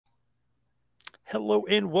Hello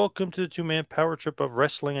and welcome to the two-man power trip of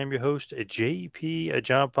wrestling. I'm your host, JP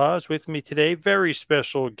John Paz. With me today, very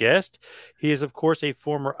special guest. He is, of course, a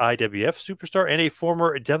former IWF superstar and a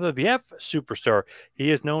former WWF superstar.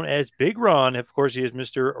 He is known as Big Ron. Of course, he is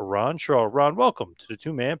Mr. Ron Shaw. Ron, welcome to the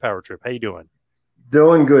two-man power trip. How you doing?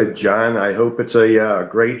 Doing good, John. I hope it's a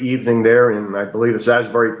great evening there in, I believe it's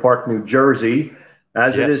Asbury Park, New Jersey,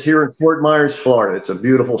 as it is Yes. here in Fort Myers, Florida. It's a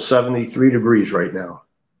beautiful 73 degrees right now.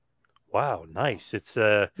 Wow, nice. It's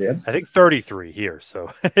Yeah, I think 33 here,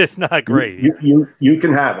 so it's not you great. you you, you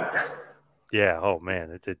can have it. Yeah. Oh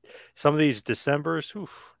man, some of these Decembers,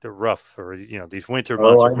 oof, they're rough. Or these winter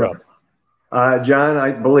months Oh, are I rough. know. John,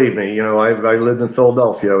 I believe me. I lived in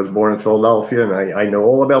Philadelphia. I was born in Philadelphia, and I know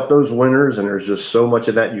all about those winters. And there's just so much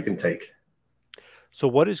of that you can take. So,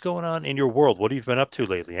 what is going on in your world? What have you been up to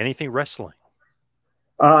lately? Anything wrestling?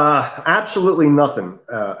 Absolutely nothing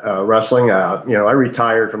wrestling. I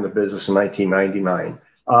retired from the business in 1999,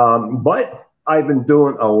 but I've been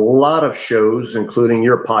doing a lot of shows, including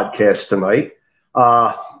your podcast tonight.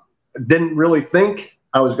 Uh, didn't really think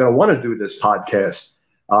I was going to want to do this podcast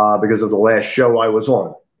because of the last show I was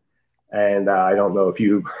on. And I don't know if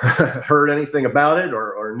you heard anything about it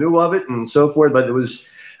or knew of it and so forth, but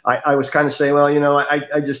I was kind of saying, well,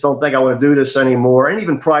 I just don't think I want to do this anymore. And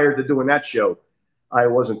even prior to doing that show, I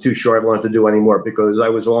wasn't too sure I wanted to do anymore because I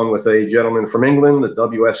was on with a gentleman from England, the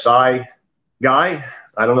WSI guy.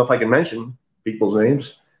 I don't know if I can mention people's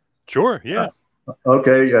names. Sure. Uh, Yeah.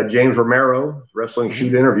 okay, James Romero, Wrestling Hmm.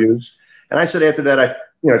 Shoot Interviews. And I said after that, I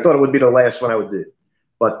thought it would be the last one I would do.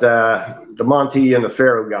 But the Monty and the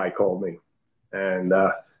Pharaoh guy called me and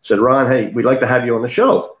said, Ron, hey, we'd like to have you on the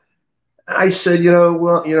show. I said,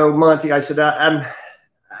 Monty, I said,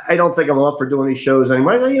 I don't think I'm up for doing these shows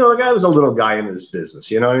anymore. The guy was a little guy in this business,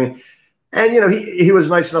 you know what I mean? And, he was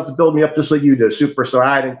nice enough to build me up just like you did,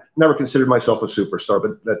 superstar. Never considered myself a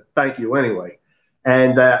superstar, but thank you anyway.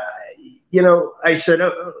 And, I said,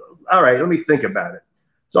 all right, let me think about it.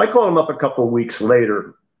 So I called him up a couple of weeks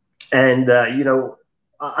later and,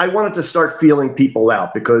 I wanted to start feeling people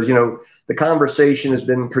out because, the conversation has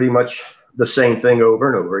been pretty much the same thing over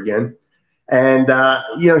and over again. And,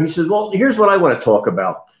 he says, well, here's what I want to talk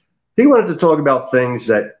about. He wanted to talk about things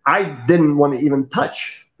that I didn't want to even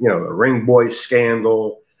touch, the Ring Boy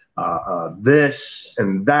scandal, this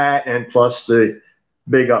and that, and plus the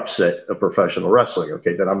big upset of professional wrestling,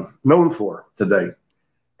 okay, that I'm known for today.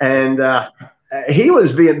 And he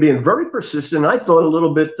was being very persistent. I thought a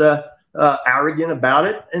little bit arrogant about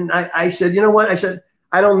it. And I said, you know what? I said,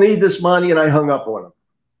 I don't need this money. And I hung up on him.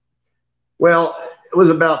 Well, it was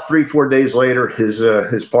about 3, 4 days later,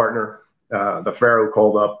 his partner, the Pharaoh,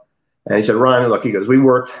 called up and he said, Ryan, look, he goes, we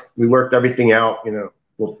worked everything out.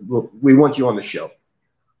 We want you on the show.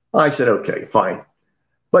 I said, okay, fine.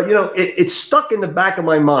 But, it stuck in the back of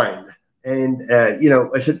my mind. And,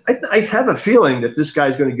 I said, I have a feeling that this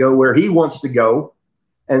guy's going to go where he wants to go.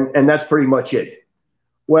 And that's pretty much it.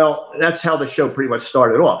 Well, that's how the show pretty much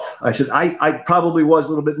started off. I said, I probably was a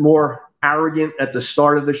little bit more arrogant at the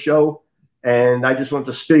start of the show. And I just wanted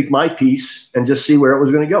to speak my piece and just see where it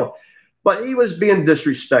was going to go. But he was being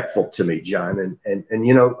disrespectful to me, John. And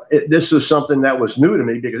this was something that was new to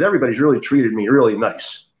me because everybody's really treated me really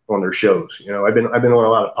nice on their shows. I've been on a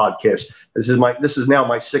lot of podcasts. This is now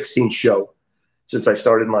my 16th show since I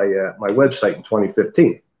started my website in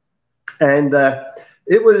 2015. And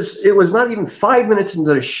it was not even 5 minutes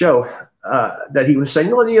into the show that he was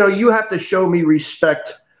saying, well, you have to show me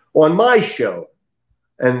respect on my show.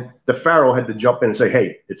 And the Pharaoh had to jump in and say,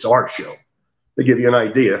 hey, it's our show, to give you an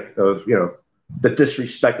idea of, the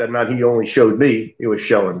disrespect that not he only showed me, he was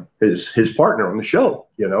showing his partner on the show.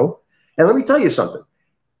 And let me tell you something.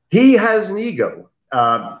 He has an ego.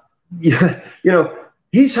 You know,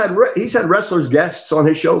 he's had wrestlers guests on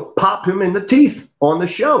his show pop him in the teeth on the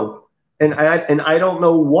show, and I don't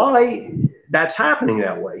know why that's happening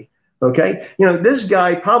that way. Okay, this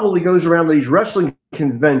guy probably goes around to these wrestling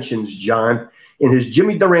conventions, John, in his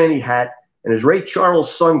Jimmy Durante hat and his Ray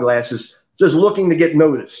Charles sunglasses, just looking to get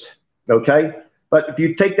noticed. Okay, but if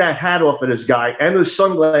you take that hat off of this guy and those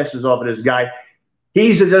sunglasses off of this guy,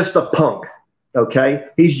 he's just a punk. Okay,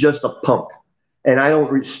 he's just a punk, and I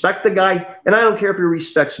don't respect the guy, and I don't care if he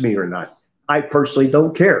respects me or not. I personally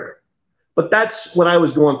don't care. But that's what I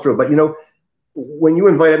was going through. But when you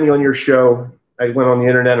invited me on your show, I went on the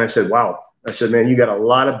internet and I said, wow. I said, man, you got a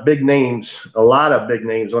lot of big names on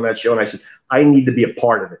that show. And I said, I need to be a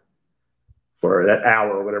part of it for that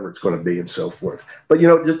hour or whatever it's going to be and so forth. But,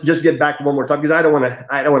 just get back to one more time because I don't want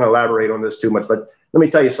to elaborate on this too much. But let me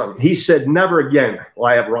tell you something. He said, never again will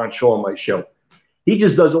I have Ron Shaw on my show. He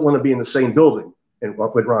just doesn't want to be in the same building and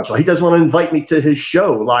work with Ron. So he doesn't want to invite me to his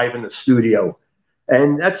show live in the studio.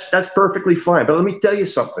 And that's perfectly fine. But let me tell you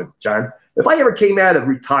something, John. If I ever came out of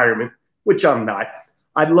retirement, which I'm not,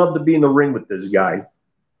 I'd love to be in the ring with this guy.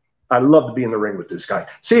 I'd love to be in the ring with this guy.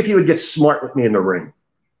 See if he would get smart with me in the ring.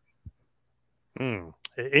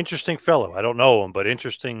 Interesting fellow. I don't know him, but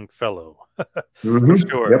interesting fellow for Mm-hmm.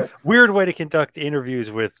 sure. Yep. Weird way to conduct interviews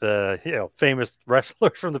with famous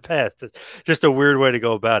wrestlers from the past. It's just a weird way to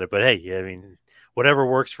go about it. But hey, I mean, whatever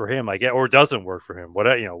works for him, I get, or doesn't work for him.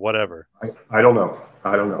 Whatever. I don't know.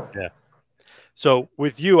 I don't know. Yeah. So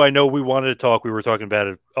with you, I know we wanted to talk. We were talking about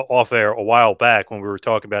it off air a while back when we were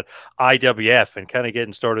talking about IWF and kind of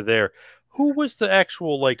getting started there. Who was the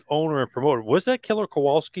actual owner and promoter? Was that Killer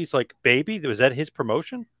Kowalski's baby? Was that his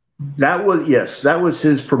promotion? That was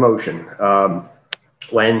his promotion.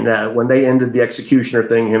 When they ended the Executioner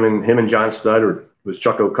thing, him and John Studd, or it was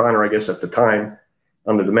Chuck O'Connor, I guess at the time,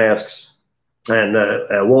 under the masks, and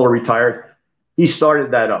Walter retired. He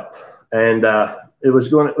started that up, and it was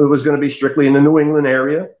going to be strictly in the New England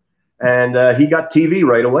area, and he got TV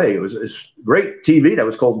right away. It was great TV that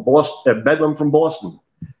was called Bedlam from Boston,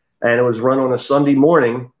 and it was run on a Sunday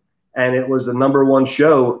morning, and it was the #1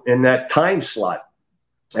 show in that time slot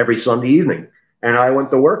every Sunday evening. And I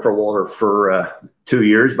went to work for Walter for 2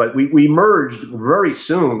 years, but we merged very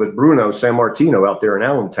soon with Bruno Sammartino out there in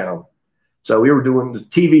Allentown. So we were doing the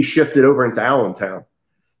TV shifted over into Allentown,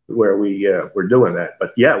 where we were doing that.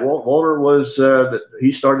 But yeah, Walter was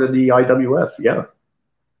he started the IWF. Yeah.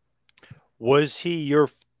 Was he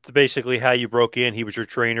basically how you broke in? He was your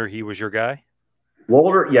trainer. He was your guy.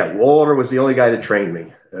 Walter was the only guy that trained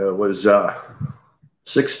me. It was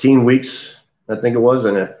 16 weeks, I think it was,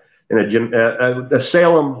 in a gym, a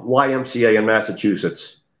Salem YMCA in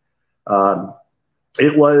Massachusetts.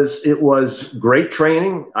 It was great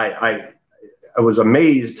training. I was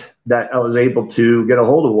amazed that I was able to get a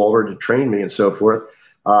hold of Walter to train me and so forth.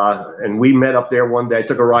 And we met up there one day. I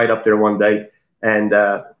took a ride up there one day, and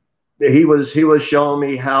he was showing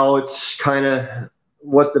me how it's kind of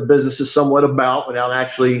what the business is somewhat about without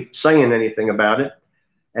actually saying anything about it.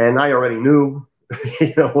 And I already knew,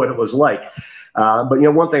 what it was like. But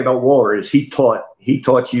one thing about Walter is he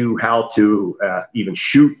taught you how to even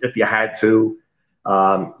shoot if you had to.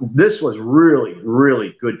 This was really,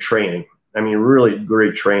 really good training. I mean, really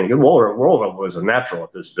great training. And Walter was a natural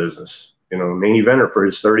at this business, main eventer for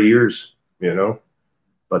his 30 years,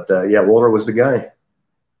 But Walter was the guy.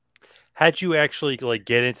 How'd you actually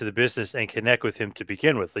get into the business and connect with him to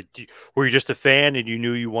begin with? Were you just a fan and you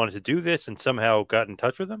knew you wanted to do this and somehow got in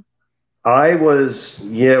touch with him? I was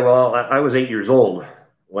 8 years old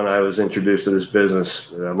when I was introduced to this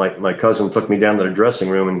business. My cousin took me down to the dressing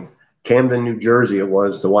room in Camden, New Jersey. It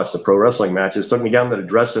was to watch the pro wrestling matches. Took me down to the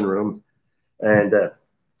dressing room, and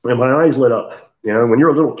my eyes lit up. When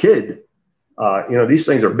you're a little kid, these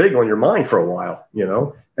things are big on your mind for a while.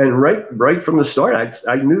 And right from the start,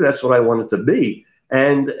 I knew that's what I wanted to be.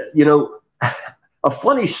 And a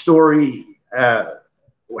funny story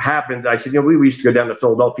happened. I said, we used to go down to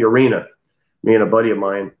Philadelphia Arena, me and a buddy of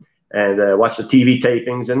mine, and watch the TV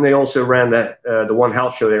tapings. And they also ran the one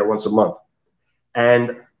house show there once a month.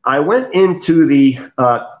 And I went into the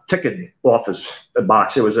ticket office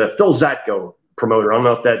box. It was a Phil Zatko promoter. I don't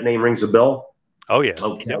know if that name rings a bell. Oh yeah.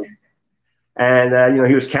 Okay. Yep. And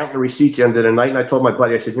he was counting the receipts the end of the night. And I told my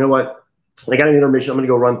buddy, I said, you know what? I got an intermission. I'm going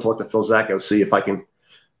to go run and talk to Phil Zatko, see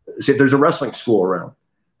if there's a wrestling school around.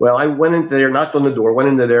 Well, I went into there, knocked on the door, went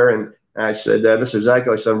into there, and I said, Mr.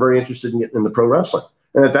 Zatko, I said, I'm very interested in getting into pro wrestling.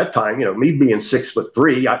 And at that time, me being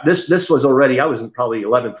 6'3", this was already, I was in probably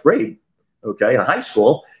 11th grade, okay, in high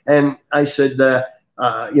school. And I said,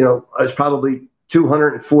 I was probably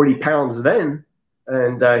 240 pounds then.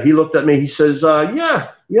 And he looked at me, he says, yeah.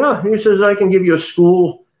 He says, I can give you a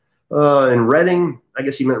school in Reading. I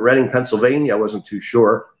guess he meant Reading, Pennsylvania. I wasn't too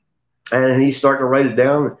sure. And he started to write it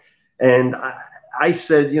down. And I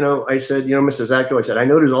said, Mr. Zatko, I said, I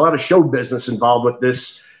know there's a lot of show business involved with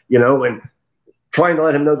this, and trying to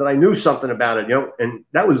let him know that I knew something about it, and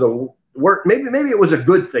that was the work. Maybe it was a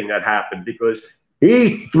good thing that happened, because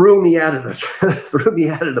he threw me out of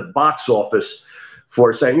the box office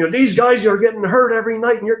for saying, these guys are getting hurt every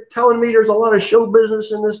night, and you're telling me there's a lot of show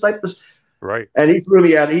business in this type of. Right. And he threw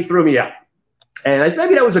me out. And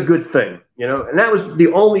maybe that was a good thing, and that was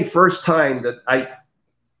the only first time that I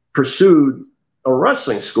pursued a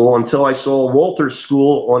wrestling school until I saw Walter's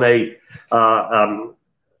school on it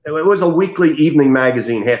was a weekly evening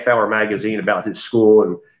magazine, half-hour magazine about his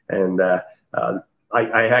school. And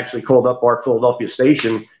I actually called up our Philadelphia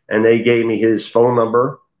station, and they gave me his phone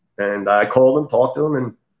number, and I called him, talked to him,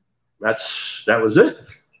 and that was it.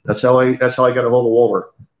 That's how I got a hold of Walter.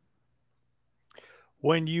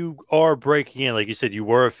 When you are breaking in, like you said, you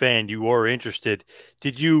were a fan, you were interested.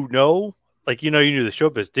 Did you know, like you knew the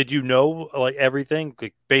showbiz? Did you know like everything,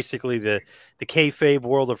 like basically the kayfabe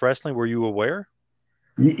world of wrestling? Were you aware?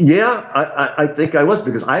 Yeah, I think I was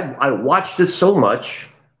because I watched it so much.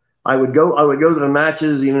 I would go to the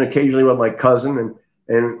matches even occasionally with my cousin,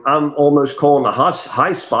 and I'm almost calling the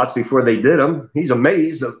high spots before they did them. He's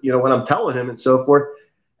amazed, when I'm telling him and so forth.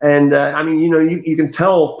 And I mean, you can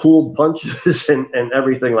tell pulled punches and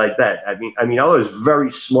everything like that. I mean, I was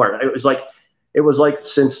very smart. It was like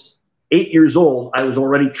since 8 years old, I was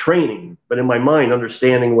already training, but in my mind,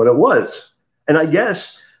 understanding what it was. And I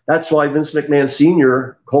guess that's why Vince McMahon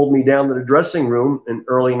Sr. called me down to the dressing room in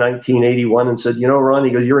early 1981 and said, Ron, he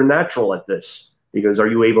goes, you're a natural at this. He goes, are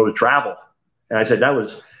you able to travel? And I said, that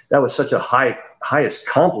was such a highest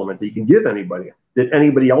compliment that you can give anybody. Did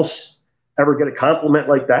anybody else ever get a compliment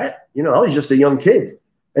like that? I was just a young kid.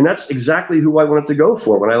 And that's exactly who I wanted to go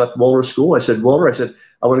for. When I left Walter School, I said, Walter,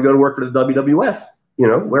 I want to go to work for the WWF,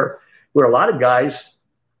 where a lot of guys,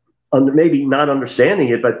 maybe not understanding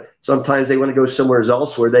it, but sometimes they want to go somewhere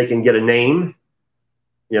else where they can get a name,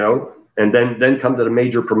 and then come to the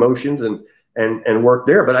major promotions and work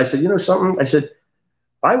there. But I said, something. I said,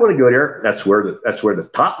 I want to go there. That's where the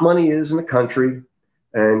top money is in the country,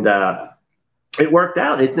 and it worked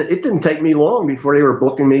out. It didn't take me long before they were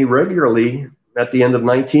booking me regularly. At the end of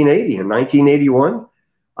 1980, in 1981,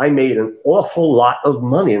 I made an awful lot of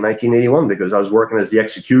money in 1981 because I was working as the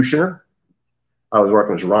executioner. I was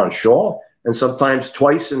working as Ron Shaw, and sometimes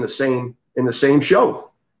twice in the same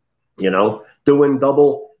show. Doing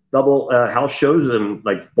double house shows in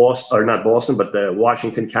like Boston, or not Boston, but the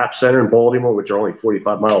Washington Cap Center in Baltimore, which are only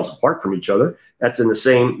 45 miles apart from each other. That's in the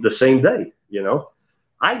same day.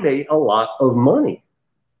 I made a lot of money,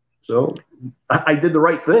 so I did the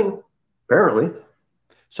right thing, apparently.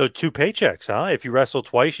 So two paychecks, huh? If you wrestle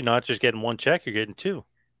twice, you're not just getting one check, you're getting two.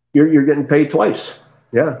 You're getting paid twice.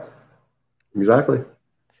 Yeah, exactly.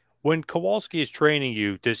 When Kowalski is training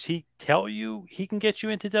you, does he tell you he can get you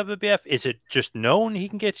into WWF? Is it just known he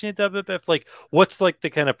can get you into WWF? Like, what's like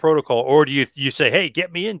the kind of protocol, or do you say, "Hey,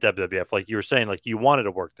 get me in WWF"? Like you were saying, like you wanted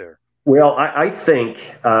to work there. Well, I think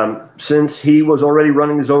since he was already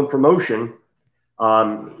running his own promotion,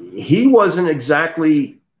 he wasn't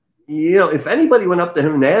exactly, if anybody went up to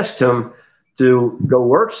him and asked him to go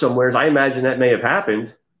work somewhere, I imagine that may have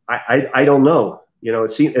happened. I don't know.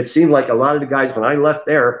 It seemed like a lot of the guys when I left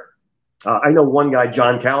there. I know one guy,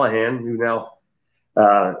 John Callahan, who now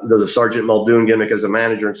does a Sergeant Muldoon gimmick as a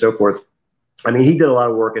manager and so forth. I mean, he did a lot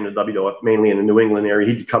of work in the WWF, mainly in the New England area.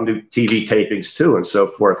 He'd come to TV tapings too and so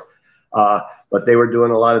forth. But they were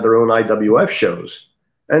doing a lot of their own IWF shows.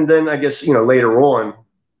 And then I guess, later on,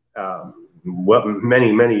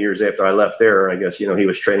 many years after I left there, I guess, he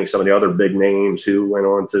was training some of the other big names who went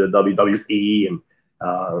on to the WWE. And,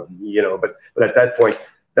 but at that point,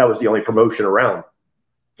 that was the only promotion around,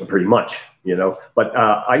 pretty much. But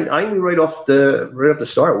I knew right off the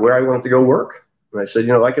start where I wanted to go work. And I said,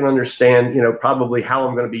 I can understand, probably how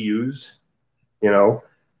I'm going to be used, you know.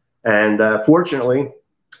 And fortunately,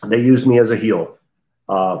 they used me as a heel,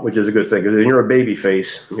 which is a good thing. Because when you're a baby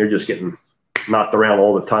face, you're just getting knocked around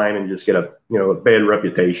all the time and just get a bad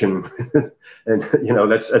reputation. And,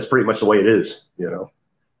 that's pretty much the way it is.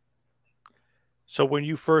 So when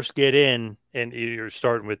you first get in and you're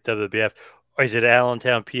starting with WWF, is it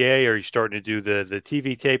Allentown, PA? Or are you starting to do the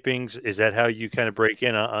TV tapings? Is that how you kind of break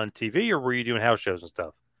in on TV, or were you doing house shows and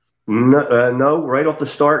stuff? No, no, right off the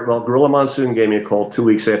start. Well, Gorilla Monsoon gave me a call 2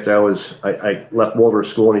 weeks after I left Walter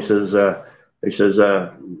School, and he says,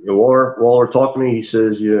 Walter, talk to me. He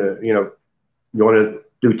says, you want to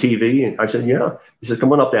do TV? And I said, yeah. He said,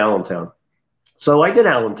 come on up to Allentown. So I did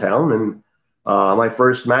Allentown, and my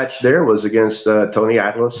first match there was against Tony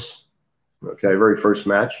Atlas. Okay, very first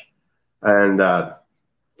match, and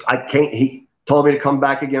he told me to come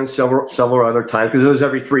back again several other times because it was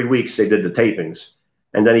every 3 weeks they did the tapings.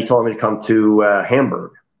 And then he told me to come to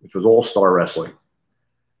Hamburg, which was All-Star Wrestling.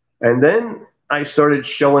 And then I started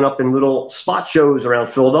showing up in little spot shows around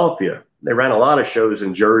Philadelphia. They ran a lot of shows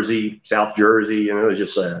in Jersey, South Jersey, and it was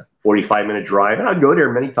just a 45-minute drive. And I'd go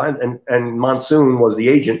there many times. And Monsoon was the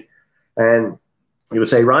agent. And he would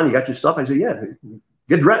say, Ron, you got your stuff? I said, yeah,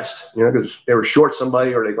 get dressed, because they were short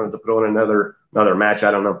somebody or they wanted to put on another match.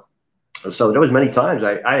 I don't know. So there was many times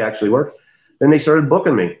I actually worked. Then they started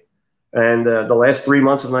booking me. And the last 3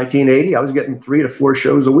 months of 1980, I was getting 3 to 4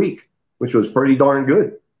 shows a week, which was pretty darn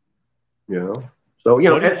good. So,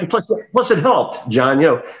 and plus it helped, John.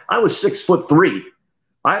 I was 6'3".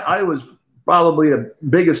 I was probably the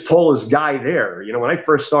biggest, tallest guy there. You know, when I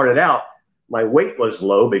first started out, my weight was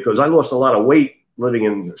low because I lost a lot of weight living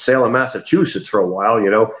in Salem, Massachusetts for a while,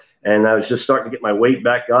 you know, and I was just starting to get my weight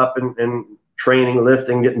back up and training,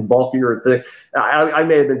 lifting, getting bulkier and thick. I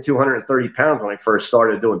may have been 230 pounds when I first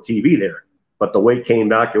started doing TV there, but the weight came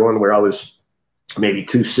back to one where I was maybe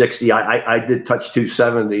 260. I did touch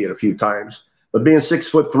 270 a few times, but being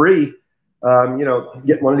 6'3", you know,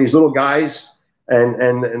 get one of these little guys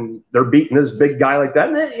and they're beating this big guy like that,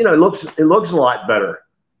 and you know, it looks a lot better.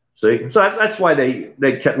 See, so that's why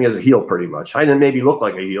they kept me as a heel pretty much. I didn't maybe look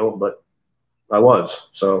like a heel, but I was.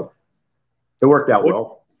 So it worked out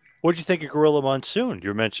well. What did you think of Gorilla Monsoon?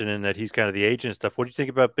 You're mentioning that he's kind of the agent and stuff. What do you think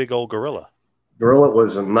about big old Gorilla? Gorilla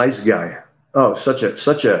was a nice guy. Oh, such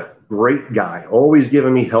a great guy. Always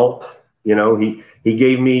giving me help. You know, he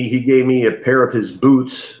gave me a pair of his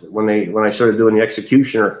boots when I started doing the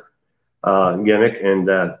executioner gimmick, and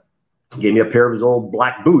gave me a pair of his old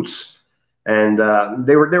black boots. And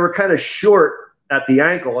they were kind of short at the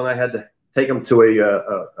ankle, and I had to take them to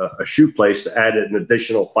a shoe place to add an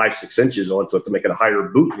additional 5-6 inches onto it to make it a higher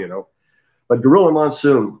boot, you know. But Gorilla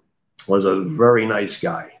Monsoon was a very nice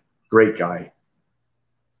guy, great guy.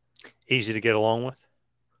 Easy to get along with?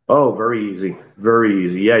 Oh, very easy, very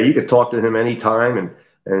easy. Yeah, you could talk to him anytime, and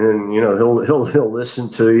then you know he'll listen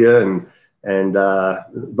to you, and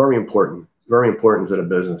very important to the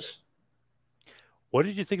business. What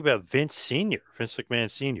did you think about Vince Sr., Vince McMahon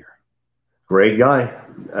Sr.? Great guy.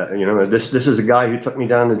 You know, this is a guy who took me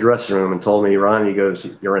down the dressing room and told me, Ron, he goes,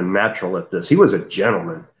 you're a natural at this. He was a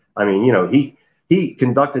gentleman. I mean, you know, he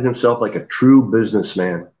conducted himself like a true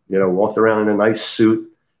businessman. You know, walked around in a nice suit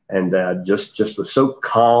and just was so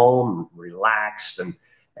calm, relaxed, and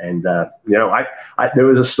you know, there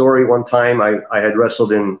was a story one time I had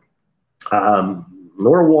wrestled in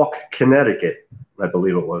Norwalk, Connecticut, I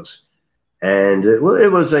believe it was. And it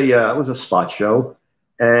was a spot show,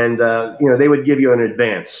 and you know, they would give you an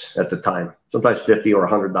advance at the time, sometimes $50 or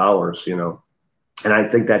 $100, you know. And I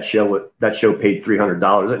think that show paid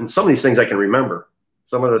 $300. And some of these things I can remember,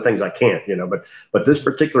 some of the things I can't, you know. But this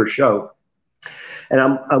particular show, and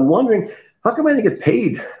I'm wondering how come I didn't get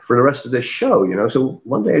paid for the rest of this show, you know. So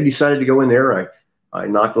one day I decided to go in there. I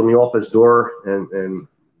knocked on the office door, and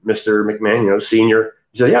Mr. McMahon, you know, Senior,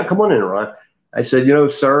 he said, "Yeah, come on in, Ron." I said, you know,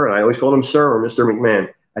 sir, and I always called him sir or Mr. McMahon.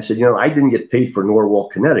 I said, you know, I didn't get paid for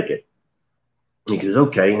Norwalk, Connecticut. He goes,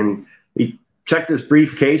 okay. And he checked his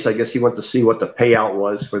briefcase. I guess he went to see what the payout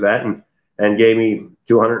was for that, and gave me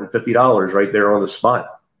 $250 right there on the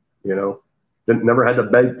spot. You know, never had to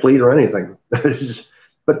beg, plead, or anything.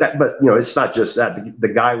 but you know, it's not just that. The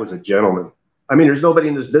guy was a gentleman. I mean, there's nobody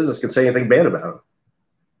in this business can say anything bad about him.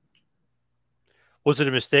 Was it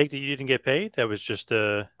a mistake that you didn't get paid? That was just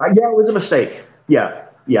yeah, it was a mistake. Yeah,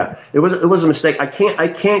 it was a mistake. I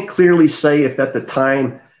can't clearly say if at the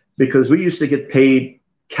time, because we used to get paid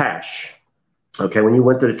cash. Okay, when you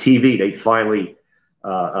went to the TV, they finally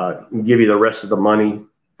give you the rest of the money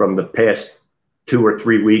from the past 2 or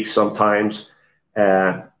 3 weeks sometimes,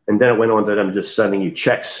 and then it went on to them just sending you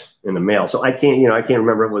checks in the mail. So I can't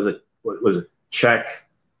remember if it was a check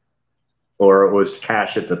or it was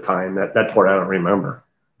cash at the time. That part I don't remember,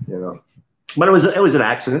 you know. But it was an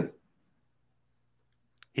accident.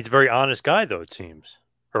 He's a very honest guy, though, it seems.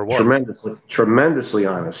 Or was. Tremendously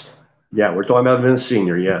honest. Yeah, we're talking about Vince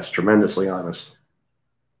Sr. Yes, tremendously honest.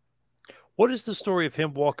 What is the story of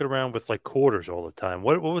him walking around with like quarters all the time?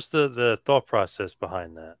 What was the thought process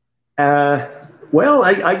behind that? Well,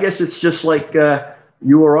 I guess it's just like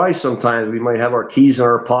you or I sometimes. We might have our keys in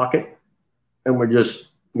our pocket, and we're just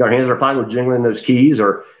our hands in our pocket, we're jingling those keys,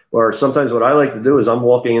 or sometimes what I like to do is I'm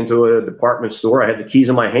walking into a department store. I had the keys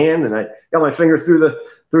in my hand, and I got my finger through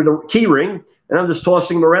the key ring, and I'm just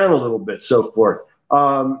tossing them around a little bit, so forth.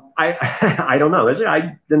 I don't know.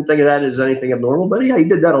 I didn't think of that as anything abnormal, but yeah, he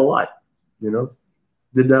did that a lot. You know,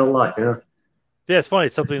 did that a lot. Yeah. Yeah, it's funny.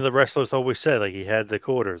 It's something the wrestlers always said. Like he had the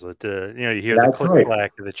quarters. Like you know, you hear That's the click right.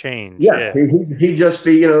 clack of the change. Yeah, Yeah. he'd just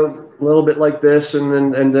be, you know, a little bit like this, and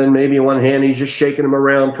then maybe in one hand he's just shaking them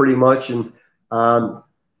around pretty much, and I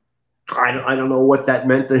don't know what that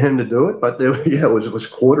meant to him to do it, but yeah, it was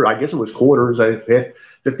quarter. I guess it was quarters.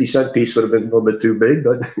 50-cent piece would have been a little bit too big,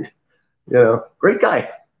 but you know, great guy,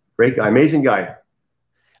 amazing guy.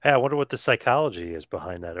 Hey, I wonder what the psychology is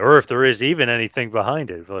behind that, or if there is even anything behind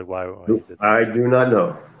it. Like why I do not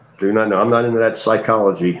know. I'm not into that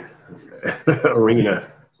psychology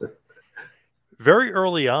arena. very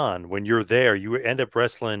early on when you're there, you end up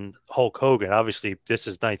wrestling Hulk Hogan. Obviously, this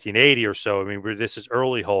is 1980 or so. I mean, this is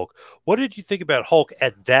early Hulk. What did you think about Hulk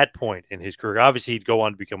at that point in his career? Obviously, he'd go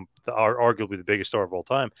on to become arguably the biggest star of all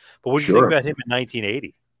time. But what did you think Sure. about him in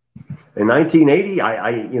 1980? In 1980,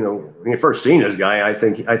 when you first seen this guy, I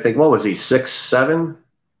think, what was he, 6'7"?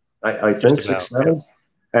 I Just think six about, yeah. seven, Yep.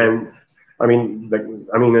 and I mean,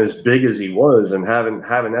 as big as he was, and having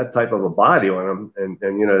that type of a body on him, and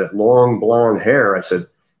that long blonde hair, I said,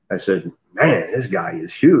 man, this guy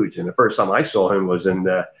is huge. And the first time I saw him was in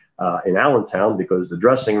Allentown, because the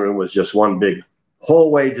dressing room was just one big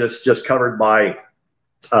hallway, just covered by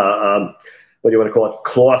what do you want to call it,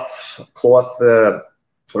 cloth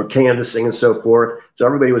or canvassing and so forth. So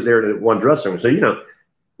everybody was there in one dressing room. So you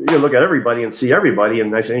look at everybody and see everybody,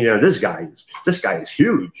 and I say, this guy is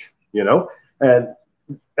huge, and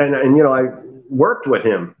I worked with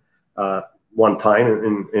him one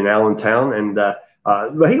time in Allentown, and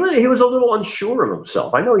but he was a little unsure of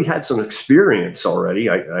himself. I know he had some experience already.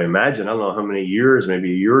 I imagine, I don't know how many years,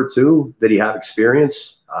 maybe a year or two, did he have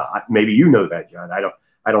experience? Maybe you know that, John.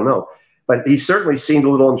 I don't know, but he certainly seemed a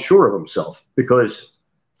little unsure of himself, because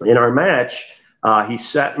in our match, he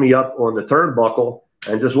sat me up on the turnbuckle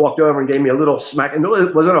and just walked over and gave me a little smack. And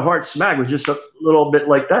it wasn't a hard smack. It was just a little bit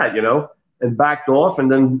like that, and backed off.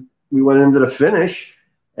 And then we went into the finish.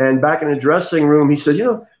 And back in the dressing room, he says,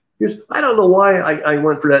 I don't know why I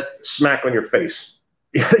went for that smack on your face.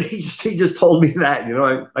 he just told me that,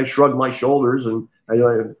 I shrugged my shoulders, and I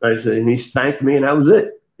said, and he thanked me, and that was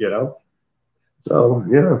it. So,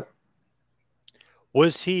 yeah.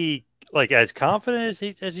 Was he like as confident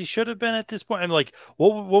as he should have been at this point? And like,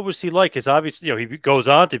 what was he like? Because obviously, he goes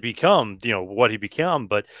on to become what he became,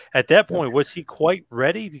 but at that point, was he quite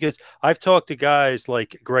ready? Because I've talked to guys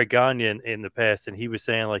like Greg Gagne in the past, and he was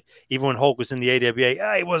saying, like, even when Hulk was in the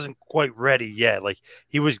AWA, he wasn't quite ready yet. Like,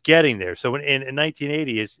 he was getting there. So in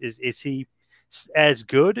 1980, is he as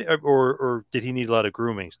good, or did he need a lot of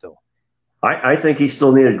grooming still? I think he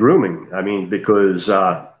still needed grooming. I mean, because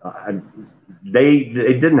they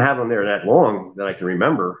didn't have him there that long that I can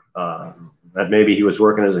remember. That maybe he was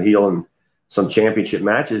working as a heel in some championship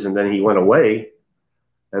matches, and then he went away.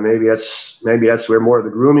 And maybe that's where more of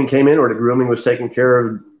the grooming came in, or the grooming was taking care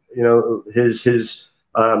of his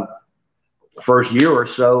first year or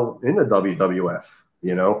so in the WWF.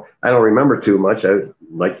 I don't remember too much.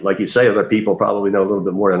 Like you say, other people probably know a little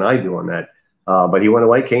bit more than I do on that. But he went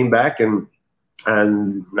away, came back, and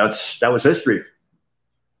that was history.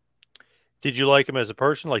 Did you like him as a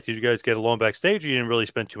person? Like, did you guys get along backstage, or you didn't really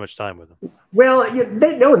spend too much time with him? Well,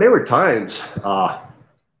 there were times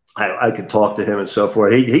I could talk to him and so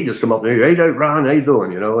forth. He just come up to me, hey, Ron, how you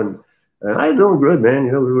doing? And I'm doing good, man.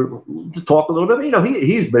 We were to talk a little bit.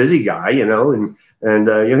 He's a busy guy, and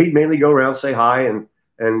he'd mainly go around, say hi, and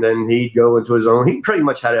then he'd go into his own. He pretty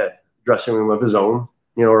much had a dressing room of his own,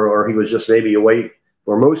 or he was just maybe away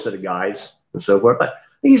for most of the guys and so forth. But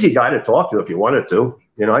easy guy to talk to if you wanted to.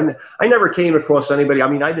 I never came across anybody. I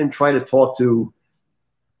mean, I didn't try to talk to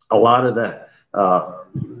a lot of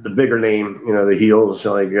the bigger name, the heels,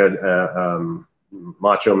 like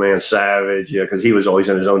Macho Man Savage, because he was always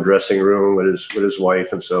in his own dressing room with his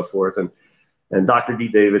wife and so forth, and Dr. D.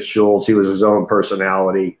 David Schultz, he was his own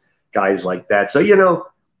personality, guys like that. So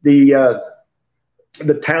the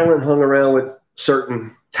talent hung around with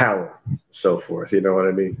certain talent, so forth. You know what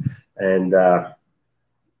I mean? And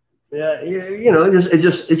yeah, it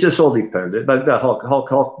just all depended. But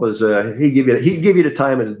Hulk was he'd give you the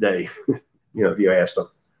time of the day, if you asked him.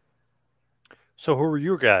 So who were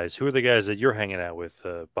your guys? Who are the guys that you're hanging out with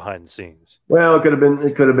behind the scenes? Well, it could have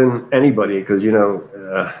been anybody, because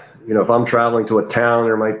if I'm traveling to a town,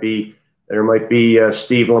 there might be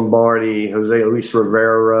Steve Lombardi, Jose Luis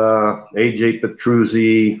Rivera, AJ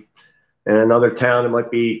Petruzzi, and another town, it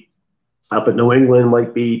might be up in New England,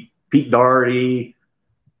 might be Pete Doherty.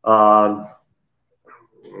 Um,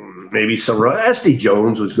 Maybe some SD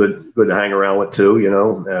Jones was good to hang around with too.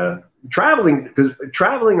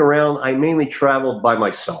 Traveling around, I mainly traveled by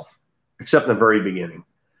myself, except in the very beginning,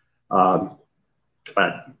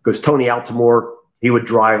 because Tony Altamore, he would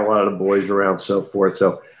drive a lot of the boys around, so forth.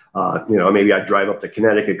 So maybe I'd drive up to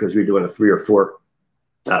Connecticut, because we were doing a 3 or 4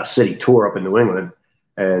 city tour up in New England,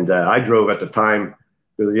 and I drove at the time.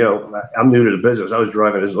 I'm new to the business. I was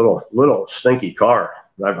driving this little stinky car.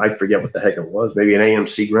 I forget what the heck it was. Maybe an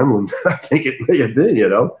AMC Gremlin. I think it may have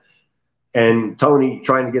been. And Tony,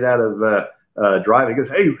 trying to get out of driving, he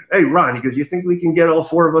goes, hey, Ron. He goes, you think we can get all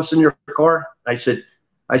 4 of us in your car? I said,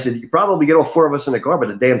 you probably get all 4 of us in the car, but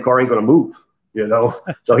the damn car ain't going to move.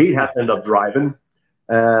 So he'd have to end up driving.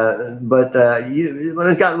 But when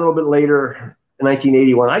it got a little bit later, in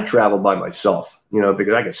 1981, I traveled by myself,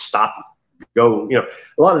 because I could stop, go,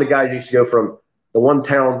 a lot of the guys used to go from the one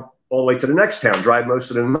town all the way to the next town, drive most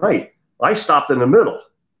of the night. I stopped in the middle,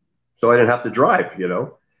 so I didn't have to drive.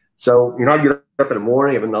 So, I'd get up in the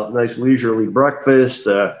morning, have a nice leisurely breakfast,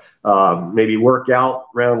 maybe work out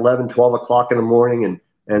around 11, 12 o'clock in the morning,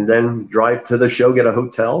 and then drive to the show, get a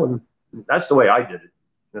hotel. And that's the way I did it.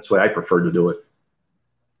 That's the way I preferred to do it.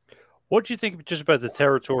 What do you think just about the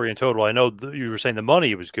territory in total? I know you were saying the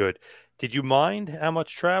money was good. Did you mind how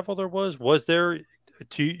much travel there was? Was there,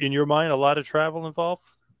 in your mind, a lot of travel involved?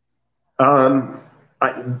 Um,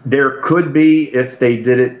 there could be if they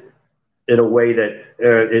did it in a way that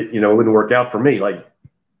it wouldn't work out for me. Like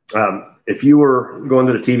if you were going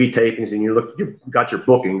to the TV tapings and you got your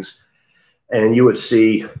bookings, and you would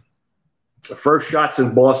see the first shot's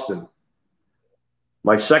in Boston.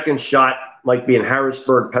 My second shot might be in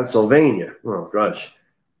Harrisburg, Pennsylvania. Oh gosh,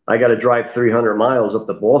 I got to drive 300 miles up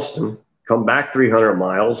to Boston, come back 300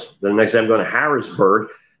 miles. Then the next day I'm going to Harrisburg.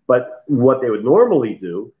 But what they would normally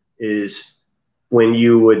do is when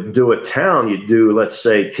you would do a town, you'd do, let's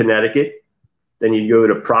say, Connecticut, then you'd go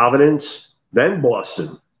to Providence, then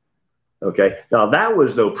Boston. Okay. Now that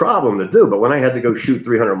was no problem to do, but when I had to go shoot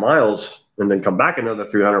 300 miles and then come back another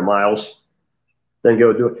 300 miles, then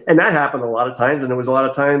go do it. And that happened a lot of times. And there was a lot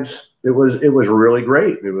of times it was really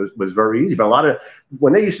great. It was very easy. But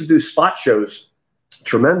when they used to do spot shows,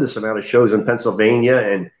 tremendous amount of shows in Pennsylvania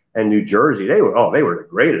and New Jersey, they were the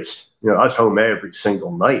greatest. I was home every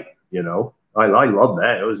single night. I love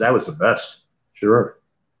that. That was the best. Sure.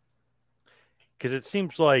 Because it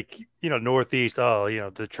seems like, Northeast,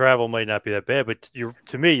 the travel might not be that bad, but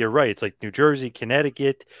to me, you're right. It's like New Jersey,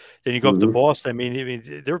 Connecticut, then you go up to Mm-hmm. Boston. I mean,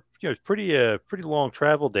 they're pretty long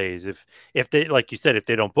travel days. If they, like you said, if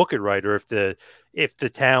they don't book it right, or if the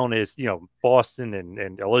town is Boston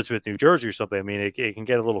and Elizabeth, New Jersey, or something. I mean, it can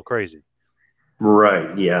get a little crazy.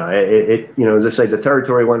 Right. Yeah. As I say, the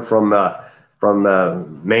territory went from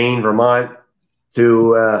Maine, Vermont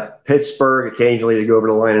to Pittsburgh. Occasionally, they go over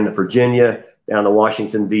the line into Virginia, down to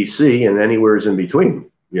Washington D.C., and anywhere's in between.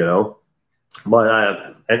 But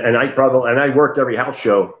I worked every house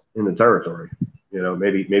show in the territory.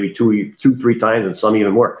 Maybe two, 3 times, and some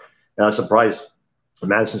even more. And I was surprised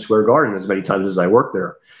Madison Square Garden as many times as I worked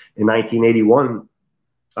there. In 1981,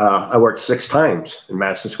 I worked 6 times in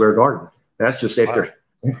Madison Square Garden. That's just after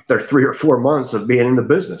their 3 or 4 months of being in the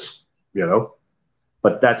business.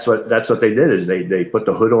 But that's what they did, is they put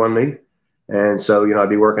the hood on me. And so, I'd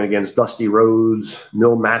be working against Dusty Rhodes,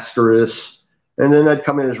 Mil Mascaris, and then I'd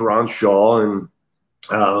come in as Ron Shaw and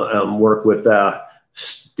work with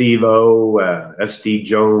Steve-O, S.D.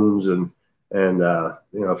 Jones, and a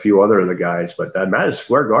few other of the guys. But at Madison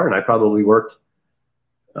Square Garden, I probably worked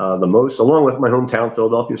the most, along with my hometown,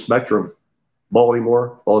 Philadelphia Spectrum,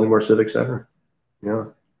 Baltimore Civic Center. Yeah.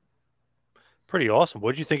 Pretty awesome.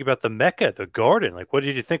 What did you think about the Mecca, the Garden? Like, what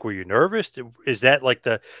did you think? Were you nervous? Is that like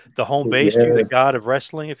the home base to you, the Yeah. god of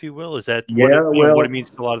wrestling, if you will? Is that Yeah. what it Well,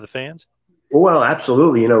 means to a lot of the fans? Well,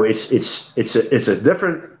 absolutely. It's a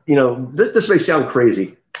different. This may sound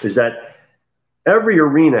crazy, is that every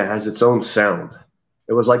arena has its own sound.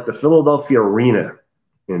 It was like the Philadelphia arena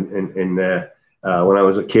when I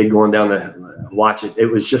was a kid going down to watch it. It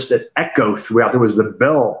was just an echo throughout. There was the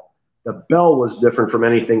bell. The bell was different from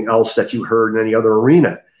anything else that you heard in any other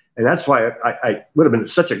arena, and that's why I would have been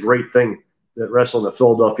such a great thing to wrestle in the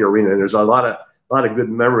Philadelphia arena. And there's a lot of good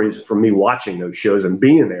memories from me watching those shows and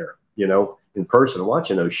being there, in person,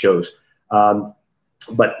 watching those shows. But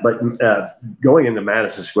going into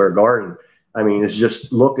Madison Square Garden, I mean, it's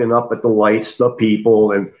just looking up at the lights, the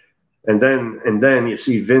people, and then you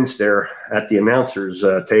see Vince there at the announcers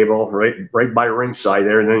table, right by ringside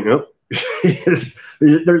there, and then there's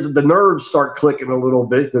the nerves start clicking a little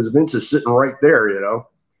bit because Vince is sitting right there.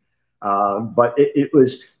 But it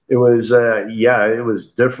was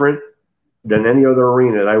different than any other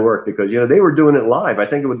arena that I worked, because they were doing it live. I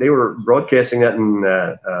think they were broadcasting that in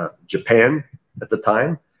Japan at the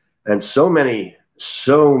time, and so many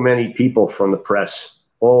people from the press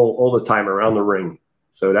all the time around the ring.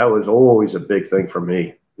 So that was always a big thing for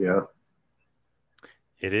me. Yeah.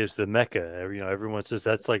 It is the Mecca. Everyone says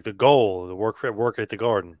that's like the goal, the work at the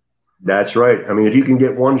Garden. That's right. I mean, if you can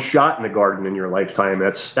get one shot in the Garden in your lifetime,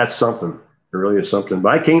 that's something. It really is something.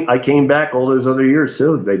 But I came back all those other years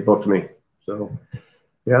too. They booked me. So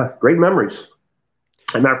yeah, great memories.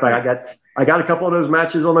 As a matter of fact, I got a couple of those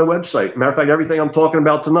matches on my website. Matter of fact, everything I'm talking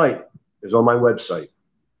about tonight is on my website.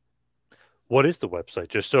 What is the website?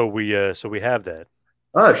 Just so we have that.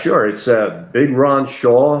 Sure. It's Big Ron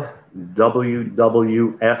Shaw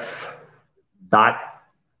WWF.com.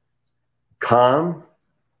 wrestling.com.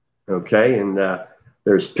 Okay, and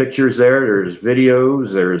there's pictures there, there's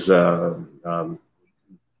videos, there's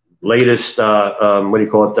latest what do you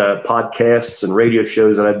call it, podcasts and radio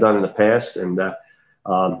shows that I've done in the past, and a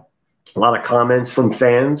lot of comments from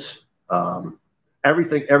fans.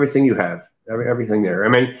 Everything you have, everything there. I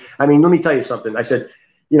mean, let me tell you something. I said,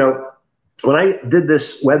 you know, when I did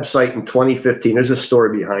this website in 2015, there's a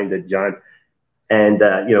story behind it, John. And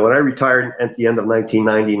you know, when I retired at the end of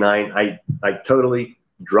 1999, I totally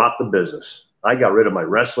dropped the business. I got rid of my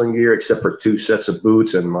wrestling gear except for 2 sets of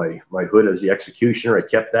boots and my hood as the executioner. I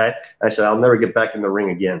kept that. I said, I'll never get back in the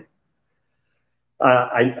ring again.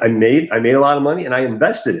 I made a lot of money and I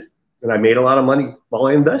invested it, and I made a lot of money while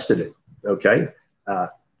I invested it. Okay,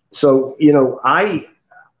 so you know, I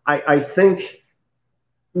think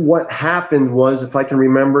what happened was, if I can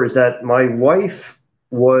remember, is that my wife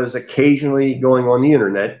was occasionally going on the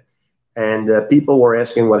internet, and people were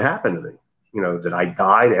asking what happened to me. You know, did I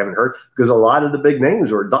die? They haven't heard, because a lot of the big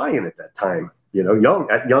names were dying at that time. You know,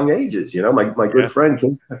 at young ages. You know, my good friend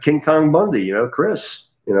King Kong Bundy. You know, Chris.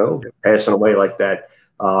 You know, passing away like that.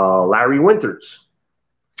 Larry Winters.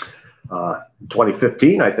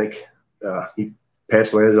 2015, I think he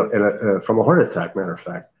passed away from a heart attack. Matter of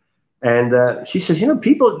fact. And she says, you know,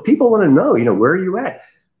 people want to know, you know, where are you at?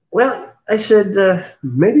 Well, I said,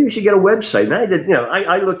 maybe you should get a website. And I did, you know,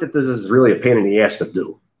 I looked at this as really a pain in the ass to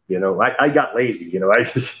do. You know, I got lazy. You know, I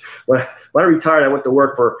just, when I retired, I went to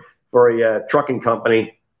work for a trucking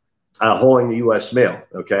company hauling the U.S. mail.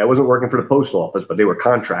 Okay. I wasn't working for the post office, but they were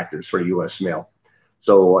contractors for the U.S. mail.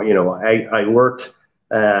 So, you know, I worked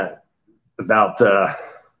about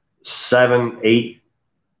 7, 8,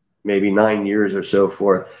 maybe 9 years or so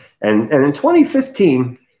for it. And in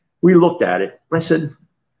 2015, we looked at it. I said,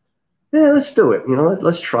 yeah, let's do it. You know,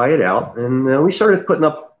 let's try it out. And we started putting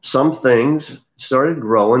up some things, started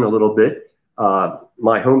growing a little bit.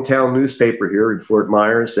 My hometown newspaper here in Fort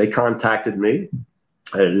Myers, they contacted me.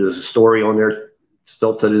 There's a story on there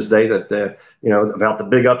still to this day that, you know, about the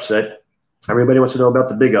big upset. Everybody wants to know about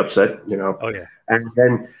the big upset, you know. Oh, yeah. And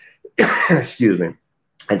then, excuse me.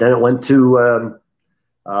 And then it went to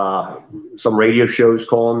some radio shows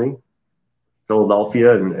calling me,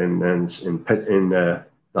 Philadelphia and in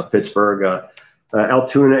Pittsburgh,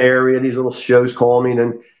 Altoona area. These little shows calling me,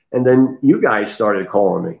 and then you guys started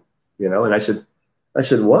calling me, you know. And I said,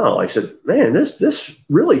 wow. I said, man, this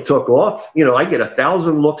really took off. You know, I get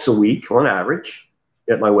 1,000 looks a week on average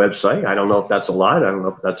at my website. I don't know if that's a lot. I don't know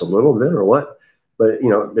if that's a little bit or what, but you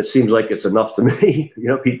know, it seems like it's enough to me. You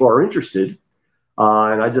know, people are interested.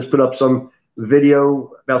 And I just put up some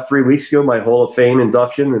video about 3 weeks ago, my Hall of Fame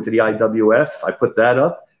induction into the IWF. I put that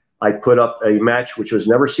up. I put up a match which was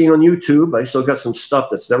never seen on YouTube. I still got some stuff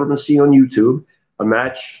that's never been seen on YouTube. A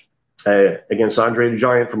match against Andre the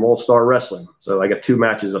Giant from All Star Wrestling. So I got 2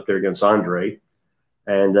 matches up there against Andre.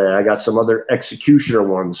 And I got some other executioner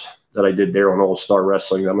ones that I did there on All Star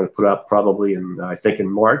Wrestling. I'm going to put up probably I think in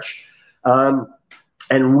March. And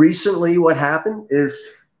recently what happened is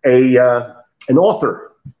an author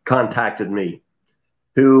contacted me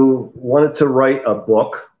who wanted to write a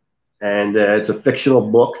book, and it's a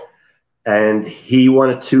fictional book, and he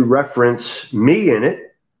wanted to reference me in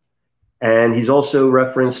it. And he's also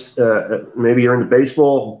referenced, maybe you're into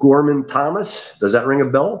baseball, Gorman Thomas. Does that ring a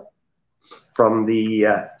bell? From the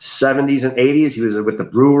 70s and 80s, he was with the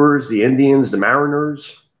Brewers, the Indians, the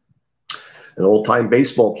Mariners, an old-time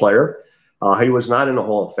baseball player. He was not in the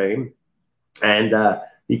Hall of Fame. And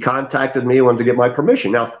he contacted me and wanted to get my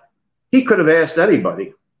permission. Now, he could have asked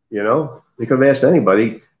anybody, you know. He could have asked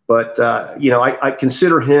anybody. But, you know, I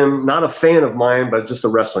consider him not a fan of mine, but just a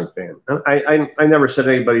wrestling fan. I never said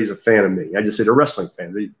anybody's a fan of me. I just said a wrestling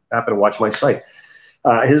fan. They happen to watch my site.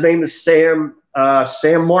 His name is Sam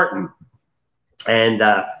Martin. And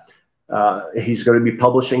he's going to be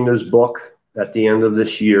publishing this book at the end of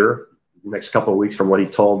this year, next couple of weeks from what he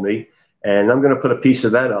told me. And I'm going to put a piece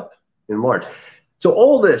of that up in March. So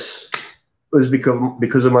all this was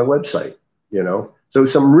because of my website, you know. So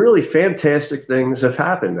some really fantastic things have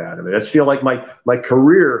happened out of it. I just feel like my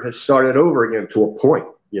career has started over again to a point,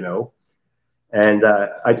 you know. And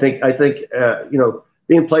I think you know,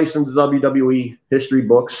 being placed in the WWE history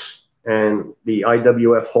books and the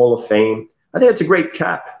IWF Hall of Fame, I think it's a great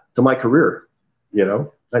cap to my career, you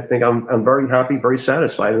know. I think I'm very happy, very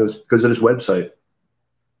satisfied because of this website.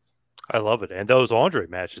 I love it. And those Andre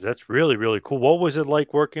matches, that's really, really cool. What was it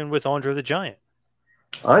like working with Andre the Giant?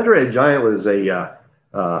 Andre the Giant was a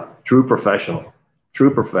true professional,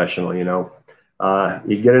 you know.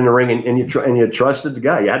 You get in the ring and you trusted the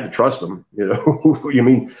guy. You had to trust him, you know. You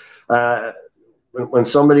mean, when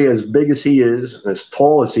somebody as big as he is, and as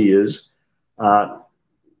tall as he is,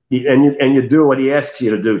 And you do what he asks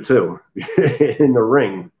you to do too in the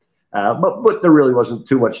ring. But there really wasn't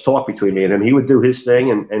too much talk between me and him. He would do his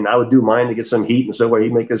thing, and I would do mine to get some heat, and so where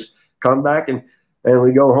he'd make his comeback, and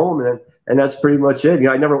we go home, and that's pretty much it. You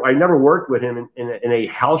know, I never worked with him in a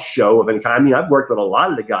house show of any kind. I mean, I've worked with a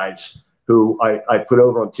lot of the guys who I put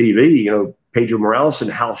over on TV. You know, Pedro Morales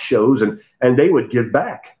and house shows, and they would give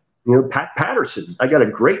back. You know, Pat Patterson. I got a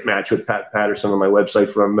great match with Pat Patterson on my website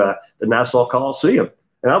from the Nassau Coliseum,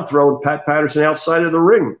 and I'm throwing Pat Patterson outside of the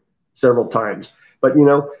ring several times. But you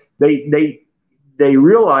know, they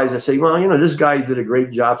realize, I say, well, you know, this guy did a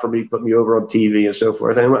great job for me, put me over on TV and so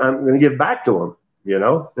forth, and I'm going to give back to him, you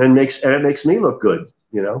know, and it makes me look good,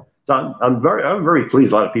 you know. So I'm very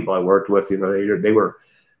pleased. A lot of people I worked with, you know, they were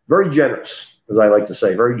very generous, as I like to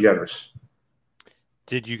say, very generous.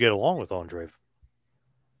 Did you get along with Andre?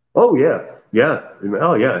 Oh yeah, yeah,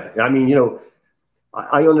 oh yeah. I mean, you know,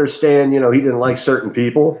 I understand, you know, he didn't like certain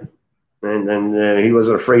people, and he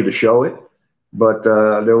wasn't afraid to show it. But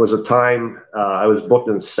there was a time I was booked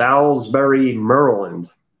in Salisbury, Maryland,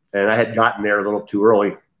 and I had gotten there a little too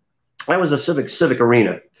early. That was a Civic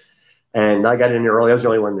Arena, and I got in there early. I was the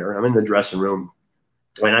only one there. I'm in the dressing room,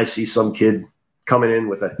 and I see some kid coming in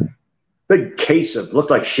with a big case of,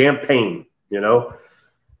 looked like champagne, you know.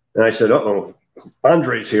 And I said, "Uh-oh,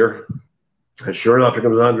 Andre's here." And sure enough, here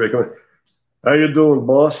comes Andre coming. "How you doing,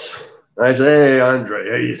 boss?" I said, "Hey, Andre,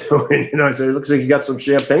 how you doing?" You know, I said, "It looks like you got some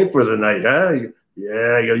champagne for the night, huh?"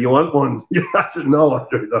 "Yeah, you want one?" I said, "No,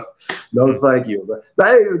 Andre, no, thank you." But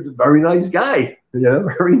hey, very nice guy, you know,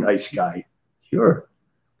 very nice guy. Sure.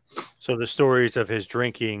 So the stories of his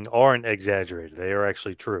drinking aren't exaggerated; they are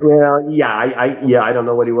actually true. Well, yeah, I don't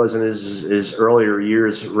know what he was in his earlier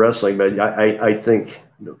years wrestling, but I think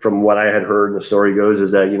from what I had heard, and the story goes,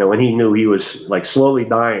 is that, you know, when he knew he was like slowly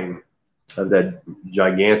dying of that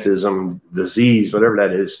gigantism disease, whatever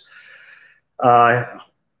that is, uh,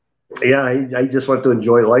 yeah, I just wanted to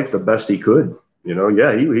enjoy life the best he could. You know,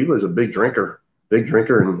 yeah, he was a big drinker,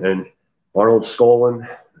 and Arnold Skolin,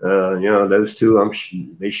 you know, those two,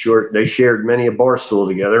 they shared many a bar stool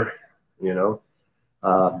together. You know,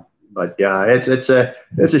 but yeah, it's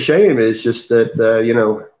a shame. It's just that you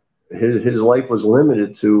know, his life was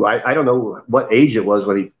limited to, I don't know what age it was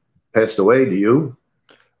when he passed away. Do you?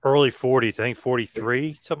 Early 40s, I think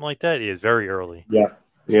 43, something like that. He is very early. Yeah.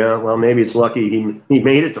 Yeah. Well, maybe it's lucky he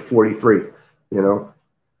made it to 43. You know,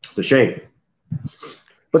 it's a shame.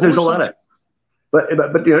 But Who there's are a lot some? of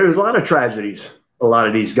but you know, there's a lot of tragedies. A lot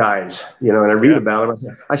of these guys, you know, and I read Yeah. about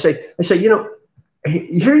them. I say, you know,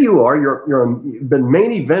 here you are. You've been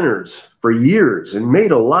main eventers for years and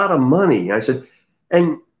made a lot of money. I said,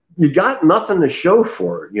 and you got nothing to show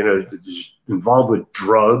for it. You know, involved with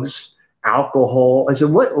drugs, alcohol. I said,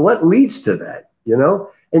 what leads to that? You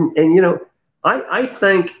know, and you know, I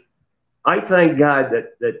thank God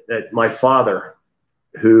that my father,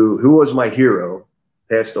 who was my hero,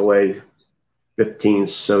 passed away 15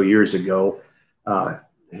 so years ago, uh,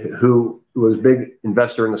 who was a big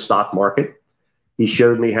investor in the stock market. He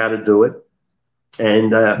showed me how to do it,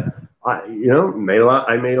 and you know,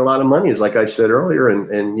 I made a lot of money, as like I said earlier,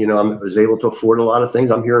 and you know, I was able to afford a lot of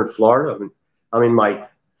things. I'm here in Florida. I'm in my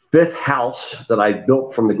fifth house that I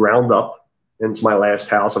built from the ground up, and it's my last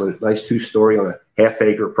house. I'm a nice 2-story on a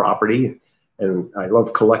half-acre property, and I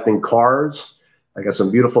love collecting cars. I got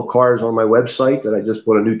some beautiful cars on my website that I just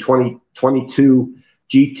bought a new 2022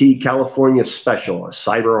 GT California Special, a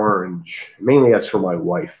Cyber Orange. Mainly that's for my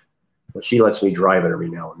wife, but she lets me drive it every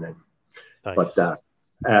now and then. But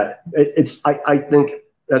Nice. I think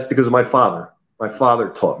that's because of my father. My father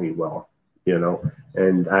taught me well, you know,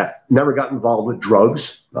 and I never got involved with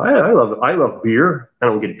drugs. I love beer. I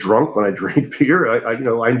don't get drunk when I drink beer. You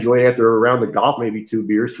know, I enjoy after a round of golf, maybe 2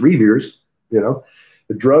 beers, 3 beers, you know.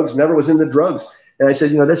 The drugs, never was into drugs. And I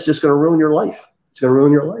said, you know, that's just going to ruin your life. It's going to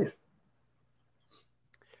ruin your life.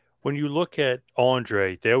 When you look at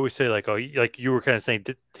Andre, they always say like, "Oh, like you were kind of saying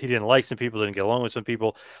he didn't like some people, didn't get along with some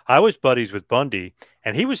people." I was buddies with Bundy,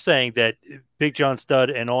 and he was saying that Big John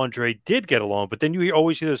Studd and Andre did get along, but then you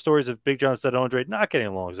always hear the stories of Big John Studd and Andre not getting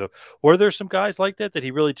along. So, were there some guys like that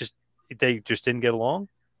he really just they just didn't get along?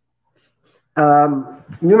 You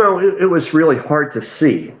know, it was really hard to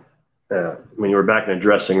see when you were back in the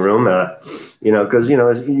dressing room, you know, because, you know,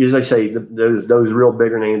 as I say, those real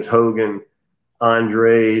bigger names, Hogan,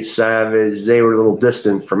 Andre, Savage, they were a little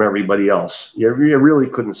distant from everybody else. You really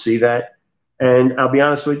couldn't see that. And I'll be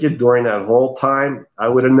honest with you, during that whole time, I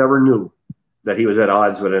would have never knew that he was at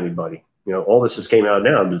odds with anybody. You know, all this just came out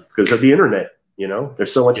now because of the internet. You know,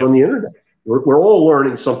 there's so much Yep. on the internet. We're all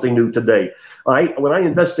learning something new today. When I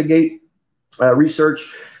investigate,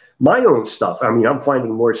 research, my own stuff. I mean, I'm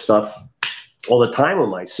finding more stuff all the time on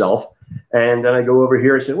myself. And then I go over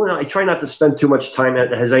here and say, well, I try not to spend too much time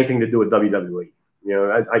that has anything to do with WWE.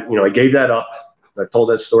 I gave that up. I've told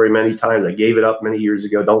that story many times. I gave it up many years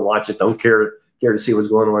ago. Don't watch it. Don't care to see what's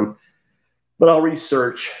going on. But I'll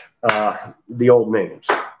research the old names.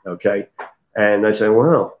 Okay. And I say,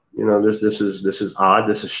 well, this is odd.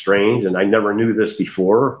 This is strange. And I never knew this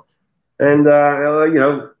before. And,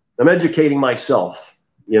 I'm educating myself.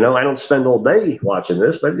 I don't spend all day watching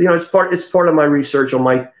this, but, it's part of my research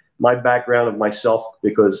on my background of myself,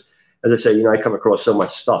 because, as I say, I come across so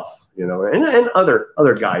much stuff, and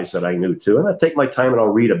other guys that I knew too. And I take my time and I'll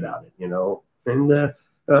read about it, and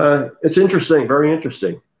it's interesting, very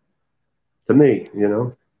interesting to me,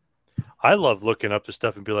 I love looking up the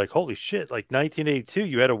stuff and be like, holy shit, like 1982,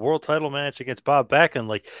 you had a world title match against Bob Backlund,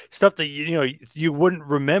 like stuff that you wouldn't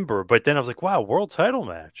remember. But then I was like, wow, world title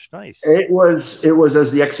match. Nice. It was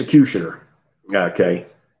as the executioner. Okay.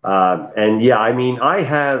 And yeah, I mean,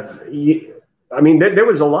 there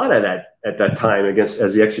was a lot of that at that time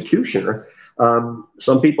as the executioner.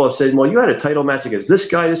 Some people have said, well, you had a title match against this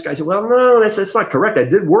guy. This guy said, well, no, that's not correct. I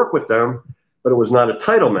did work with them, but it was not a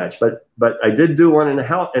title match. But I did do one in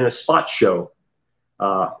a spot show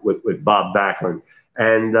with Bob Backlund,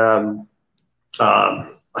 and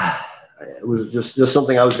it was just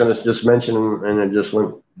something I was going to just mention, and it just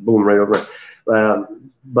went boom right over it.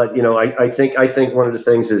 But I think one of the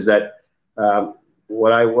things is that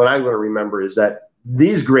what I want to remember is that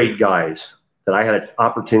these great guys that I had an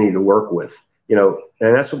opportunity to work with, and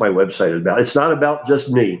that's what my website is about. It's not about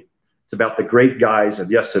just me. It's about the great guys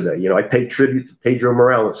of yesterday. I pay tribute to Pedro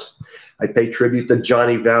Morales. I pay tribute to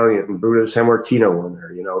Johnny Valiant and Bruno Sammartino on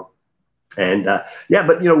there, And but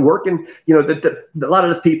working, a lot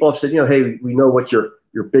of the people have said, hey, we know what your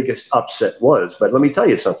biggest upset was, but let me tell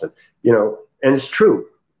you something, and it's true.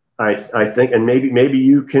 I think, and maybe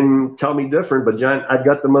you can tell me different, but John, I've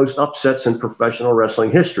got the most upsets in professional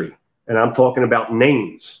wrestling history, and I'm talking about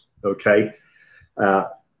names. Okay,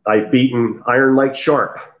 I've beaten Iron Mike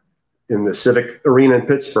Sharp in the Civic Arena in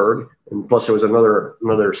Pittsburgh, and plus there was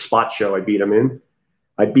another spot show I beat him in.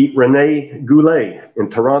 I beat Rene Goulet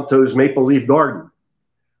in Toronto's Maple Leaf Garden.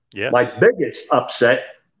 Yeah. My biggest upset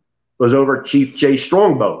was over Chief Jay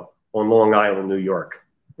Strongbow on Long Island, New York.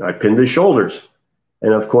 I pinned his shoulders.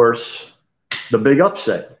 And of course, the big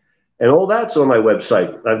upset. And all that's on my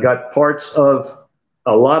website. I've got parts of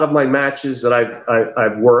a lot of my matches that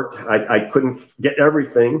I've worked. I couldn't get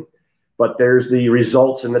everything, but there's the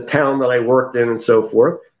results in the town that I worked in and so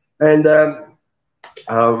forth. And,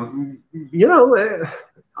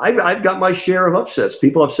 I've got my share of upsets.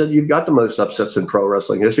 People have said you've got the most upsets in pro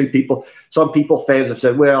wrestling history. Some fans have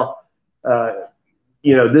said, well,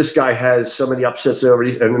 this guy has so many upsets over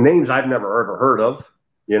these, and the names I've never ever heard of.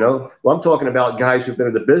 Well, I'm talking about guys who've been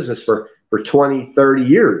in the business for 20, 30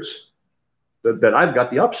 years that I've got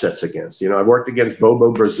the upsets against. I've worked against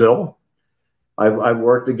Bobo Brazil. I've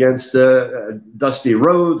worked against Dusty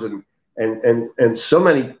Rhodes and so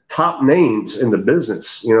many top names in the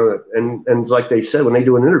business, and like they said, when they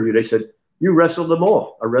do an interview, they said, you wrestled them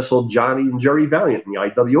all. I wrestled Johnny and Jerry Valiant in the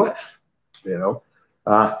IWF,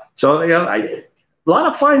 a lot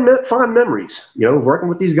of fond memories, working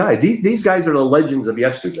with these guys. These guys are the legends of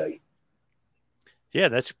yesterday. Yeah,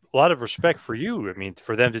 that's a lot of respect for you. I mean,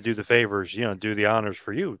 for them to do the favors, do the honors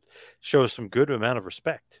for you, shows some good amount of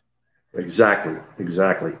respect. Exactly.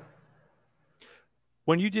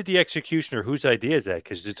 When you did the Executioner, whose idea is that?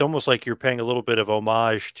 Because it's almost like you're paying a little bit of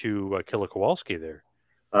homage to Killer Kowalski there.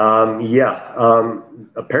 Apparently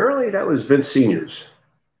that was Vince Sr.'s.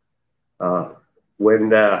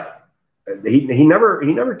 When he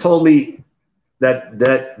never told me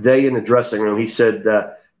that day in the dressing room. He said,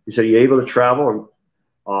 "Are you able to travel?" And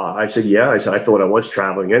I said, "Yeah." I said, "I thought I was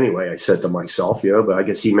traveling anyway." I said to myself, but I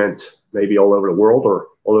guess he meant maybe all over the world or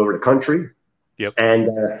all over the country. Yep. And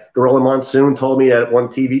Gorilla Monsoon told me at one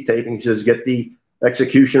TV taping, he says, "Get the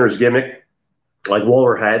Executioner's gimmick like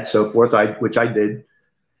Waller had," so forth. Which I did,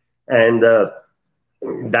 and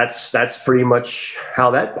that's pretty much how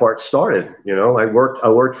that part started. I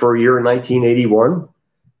worked for a year in 1981,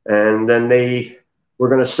 and then they were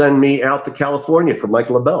going to send me out to California for Mike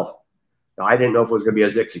LaBelle. Now, I didn't know if it was going to be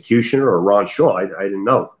as Executioner or Ron Shaw. I didn't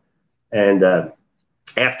know. And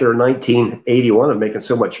after 1981 of making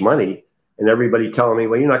so much money, and everybody telling me,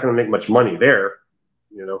 well, you're not going to make much money there,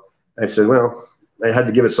 I said, well, I had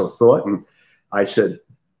to give it some thought. And I said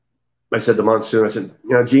to Monsoon, I said,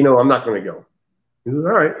 Gino, I'm not going to go. He said, all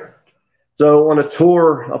right. So on a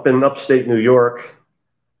tour up in upstate New York,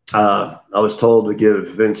 I was told to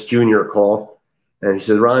give Vince Jr. a call. And he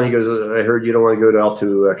said, Ron, he goes, I heard you don't want to go out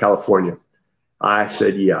to California. I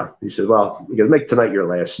said, yeah. He said, well, you got to make tonight your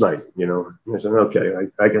last night, you know. I said, okay.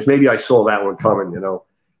 I guess maybe I saw that one coming, you know.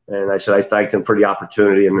 And I said, I thanked him for the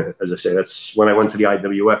opportunity. And as I say, that's when I went to the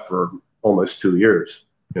IWF for almost 2 years,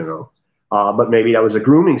 you know. But maybe that was a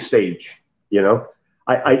grooming stage, you know.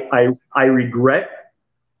 I regret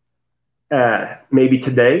maybe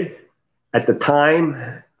today. At the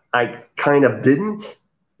time, I kind of didn't,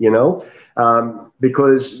 you know,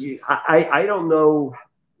 because I don't know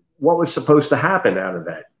what was supposed to happen out of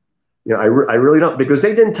that. You know, I really don't, because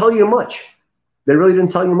they didn't tell you much. They really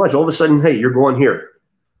didn't tell you much. All of a sudden, hey, you're going here.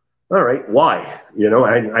 All right, why? You know,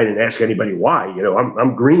 I didn't ask anybody why. You know,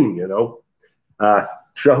 I'm green. You know,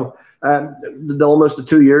 so almost the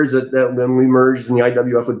 2 years that when we merged in the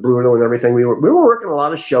IWF with Bruno and everything, we were working a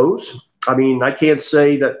lot of shows. I mean, I can't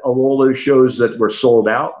say that of all those shows that were sold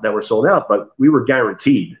out, but we were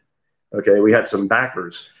guaranteed. Okay, we had some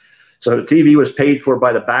backers. So the TV was paid for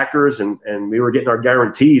by the backers, and we were getting our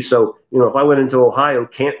guarantees. So, you know, if I went into Ohio,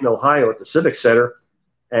 Canton, Ohio, at the Civic Center,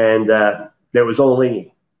 and there was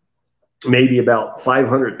only maybe about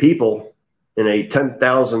 500 people in a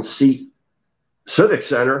 10,000 seat Civic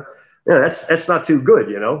Center, you know, that's not too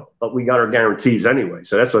good, you know. But we got our guarantees anyway,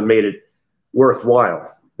 so that's what made it worthwhile.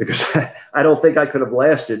 Because I don't think I could have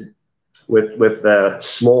lasted with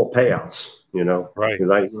small payouts, you know. Right.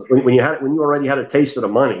 Because when you already had a taste of the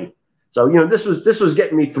money. So, you know, this was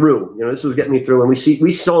getting me through. You know, this was getting me through, and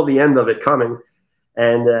we saw the end of it coming.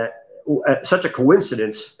 And such a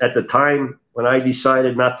coincidence at the time when I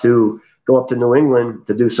decided not to go up to New England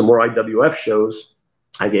to do some more IWF shows,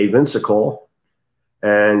 I gave Vince a call,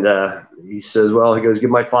 and he says, "Well," he goes, "give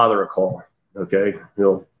my father a call. Okay,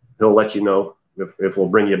 he'll let you know if we'll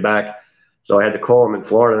bring you back." So I had to call him in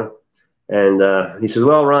Florida. And he says,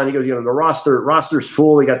 "Well, Ron," he goes, "you know, the roster's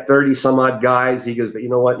full. We got 30 some odd guys." He goes, "But you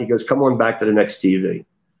know what?" He goes, "Come on back to the next TV."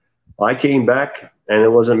 Well, I came back, and it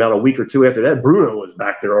wasn't about a week or two after that, Bruno was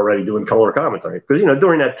back there already doing color commentary. Because, you know,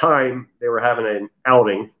 during that time, they were having an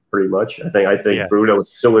outing pretty much. I think Bruno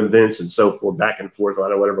was suing Vince and so forth, back and forth,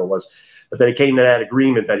 whatever it was. But then it came to that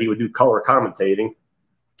agreement that he would do color commentating.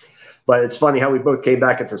 But it's funny how we both came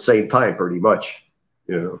back at the same time, pretty much,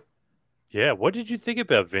 you know. Yeah, what did you think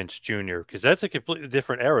about Vince Jr.? Because that's a completely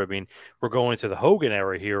different era. I mean, we're going into the Hogan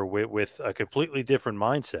era here with a completely different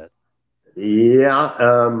mindset. Yeah,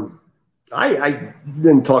 I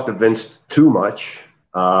didn't talk to Vince too much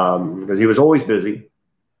because he was always busy.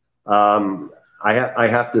 I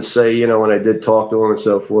have to say, you know, when I did talk to him and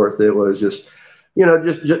so forth, it was just, you know,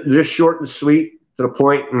 just short and sweet to the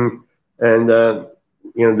point, and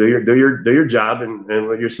you know, do your job and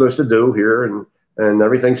what you're supposed to do here, and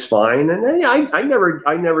everything's fine. And I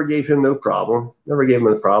never gave him no problem. Never gave him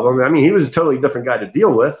a problem. I mean, he was a totally different guy to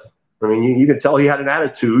deal with. I mean, you could tell he had an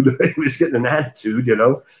attitude. He was getting an attitude, you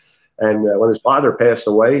know. And when his father passed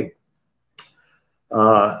away,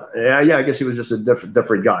 yeah, I guess he was just a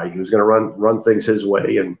different guy. He was going to run things his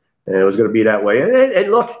way, and it was going to be that way.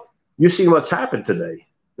 And look, you see what's happened today.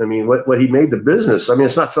 I mean, what he made the business. I mean,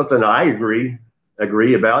 it's not something I agree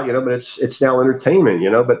about, you know, but it's now entertainment, you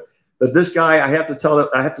know. But this guy, I have to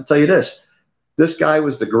tell you this. This guy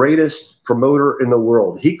was the greatest promoter in the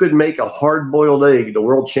world. He could make a hard-boiled egg the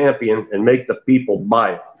world champion and make the people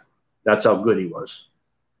buy it. That's how good he was.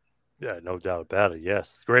 Yeah, no doubt about it.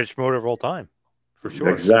 Yes, greatest promoter of all time, for sure.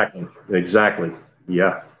 Exactly.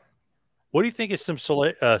 Yeah. What do you think is some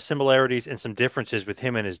similarities and some differences with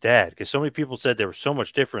him and his dad? Because so many people said they were so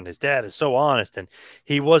much different. His dad is so honest, and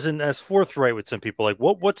he wasn't as forthright with some people. Like,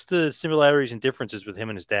 what's the similarities and differences with him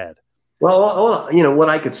and his dad? Well, you know, what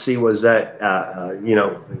I could see was that, you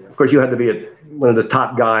know, of course, you had to be one of the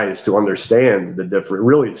top guys to understand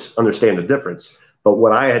really understand the difference. But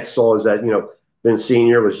what I had saw is that, you know, Vince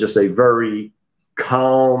Senior was just a very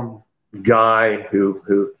calm guy who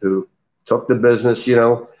took the business, you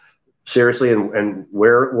know, seriously and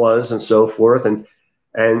where it was and so forth. And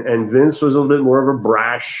Vince was a little bit more of a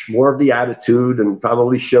brash, more of the attitude, and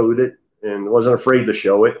probably showed it and wasn't afraid to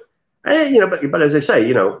show it. And, you know, but as I say,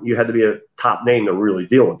 you know, you had to be a top name to really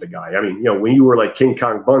deal with the guy. I mean, you know, when you were like King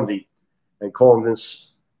Kong Bundy and calling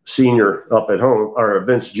Vince Senior up at home, or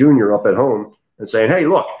Vince Junior up at home, and saying, "Hey,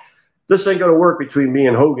 look, this ain't going to work between me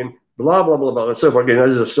and Hogan," blah blah blah blah, and so forth. Again,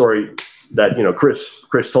 this is a story that, you know,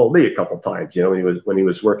 Chris told me a couple times. You know, when he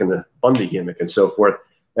was working the Bundy gimmick and so forth.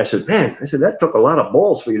 I said, "Man," I said, "that took a lot of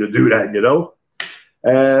balls for you to do that," you know.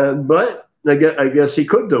 But I guess he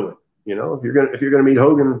could do it. You know, if you're gonna meet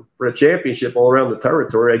Hogan for a championship all around the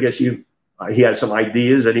territory, I guess he had some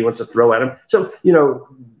ideas that he wants to throw at him. So, you know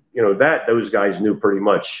that those guys knew pretty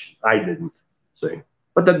much. I didn't see.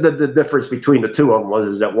 But the difference between the two of them was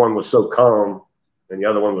is that one was so calm, and the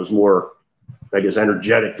other one was more, I guess,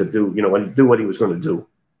 energetic to do do what he was going to do,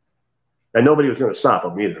 and nobody was going to stop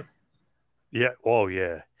him either. Yeah. Oh,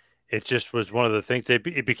 yeah. It just was one of the things.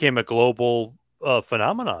 It became a global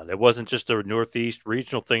phenomenon. It wasn't just a Northeast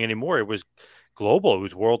regional thing anymore. It was global. It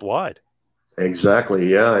was worldwide. Exactly.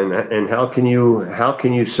 Yeah. And how can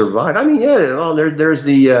you survive? I mean, yeah. Well, there's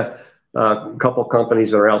the couple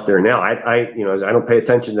companies that are out there now. I don't pay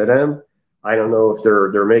attention to them. I don't know if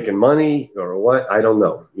they're making money or what. I don't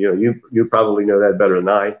know. You probably know that better than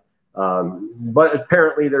I. But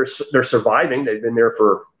apparently they're surviving. They've been there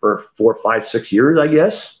for 4, 5, 6 years, I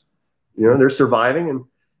guess. They're surviving,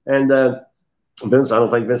 and Vince. I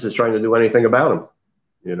don't think Vince is trying to do anything about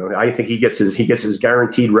them. I think he gets his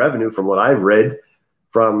guaranteed revenue from what I've read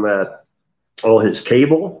from all his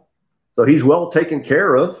cable. So he's well taken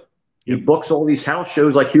care of. He Yep. books all these house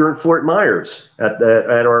shows like here in Fort Myers at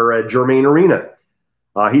our Germain Arena.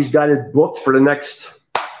 He's got it booked for the next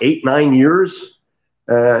 8, 9 years,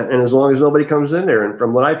 and as long as nobody comes in there. And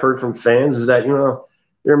from what I've heard from fans is that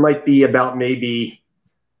there might be about maybe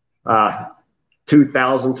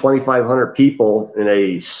 2,000, 2,500 people in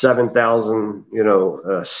a 7,000,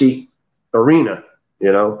 seat arena,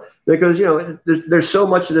 because, there's so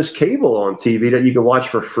much of this cable on TV that you can watch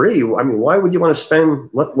for free. I mean, why would you want to spend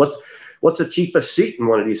what's the cheapest seat in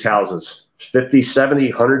one of these houses? 50,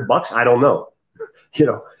 70, $100? I don't know,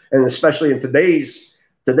 and especially in today's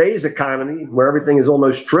economy where everything is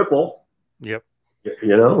almost triple. Yep.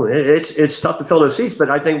 It's tough to fill those seats,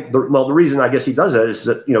 but I think the reason I guess he does that is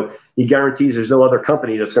that he guarantees there's no other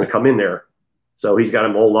company that's going to come in there, so he's got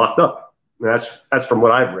them all locked up. And that's from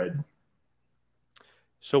what I've read.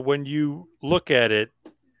 So when you look at it,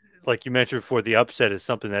 like you mentioned before, the upset is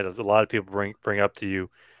something that a lot of people bring up to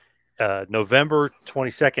you. November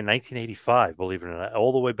 22nd, 1985, believe it or not,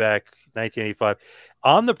 all the way back 1985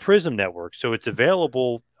 on the Prism Network. So it's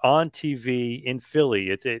available on TV in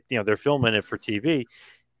Philly. They're filming it for TV.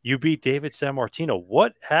 You beat David Sammartino.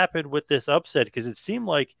 What happened with this upset? Because it seemed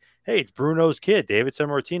like, hey, it's Bruno's kid, David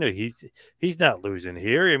Sammartino. He's not losing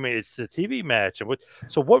here. I mean, it's a TV match.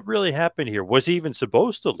 So what really happened here? Was he even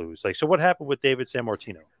supposed to lose? So what happened with David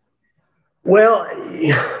Sammartino? Well,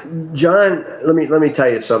 John, let me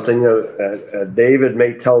tell you something. David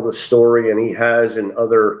may tell the story, and he has in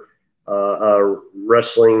other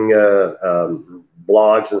wrestling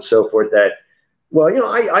blogs and so forth that, well,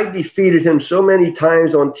 I defeated him so many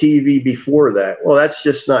times on TV before that. Well, that's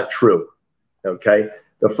just not true. Okay.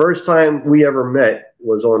 The first time we ever met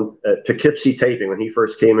was on Poughkeepsie taping when he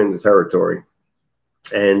first came into territory.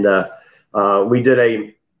 And we did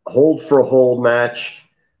a hold for a hold match.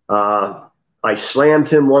 I slammed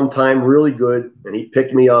him one time really good, and he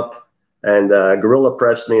picked me up and gorilla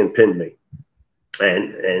pressed me and pinned me.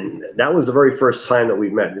 And that was the very first time that we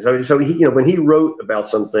met. So he, when he wrote about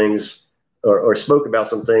some things or spoke about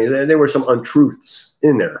some things, there were some untruths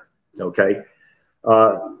in there. Okay.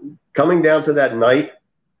 Coming down to that night,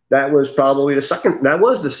 that was probably the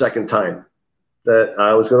second time that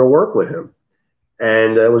I was going to work with him.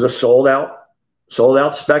 And it was a sold out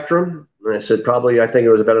Spectrum. And I said, I think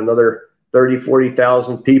it was about another 30,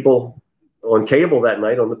 40,000 people on cable that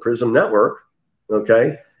night on the Prism Network.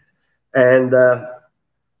 Okay. And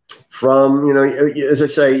from, as I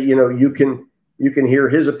say, you can hear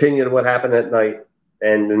his opinion of what happened that night.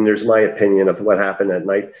 And then there's my opinion of what happened that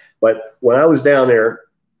night. But when I was down there,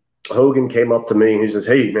 Hogan came up to me and he says,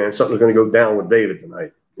 "Hey, man, something's going to go down with David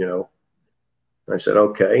tonight." I said,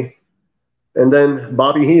 "Okay." And then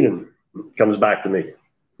Bobby Heenan comes back to me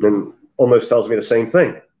and almost tells me the same thing.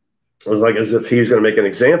 It was like as if he was going to make an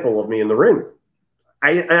example of me in the ring.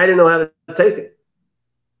 I didn't know how to take it.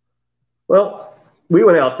 Well, we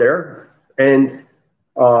went out there, and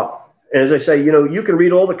as I say, you can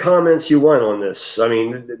read all the comments you want on this. I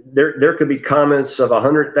mean, there could be comments of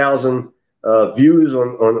 100,000 views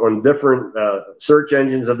on different search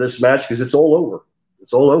engines of this match because it's all over.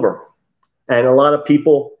 It's all over, and a lot of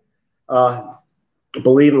people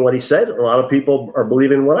believe in what he said. A lot of people are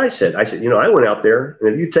believing what I said. I said, I went out there,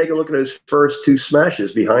 and if you take a look at those first two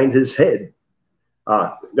smashes behind his head,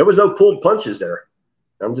 there was no pulled punches there.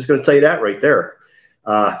 I'm just going to tell you that right there.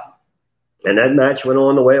 And that match went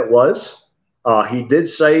on the way it was. He did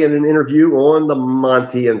say in an interview on the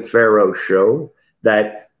Monty and Pharaoh show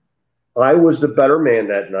that I was the better man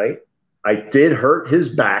that night. I did hurt his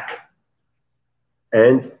back,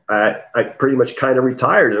 and I pretty much kind of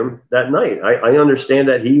retired him that night. I understand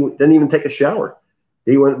that he didn't even take a shower.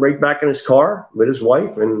 He went right back in his car with his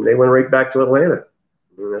wife, and they went right back to Atlanta.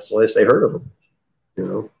 And that's the last they heard of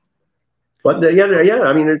him. But yeah.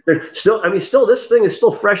 I mean, there's still. I mean, still, this thing is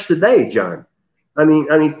still fresh today, John. I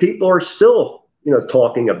mean, people are still,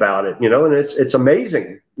 talking about it, and it's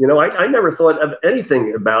amazing. I never thought of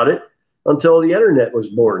anything about it until the internet was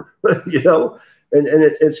born, and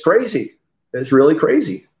it's crazy. It's really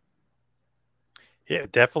crazy. Yeah,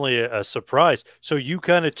 definitely a surprise. So you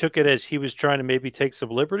kind of took it as he was trying to maybe take some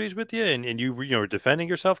liberties with you, and you were defending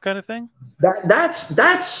yourself, kind of thing. That's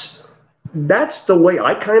the way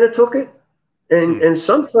I kind of took it, Hmm. and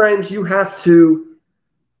sometimes you have to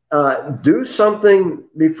do something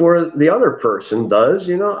before the other person does.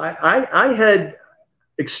 I had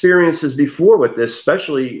experiences before with this,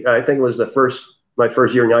 especially I think it was my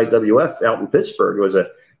first year in the IWF out in Pittsburgh. It was a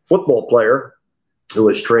football player who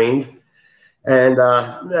was trained, and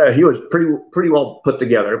yeah, he was pretty well put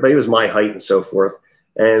together, but he was my height and so forth.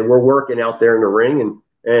 And we're working out there in the ring,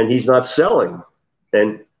 and he's not selling.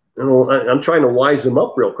 And I'm trying to wise him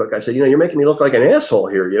up real quick. I said, you're making me look like an asshole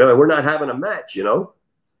here, and we're not having a match.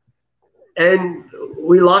 And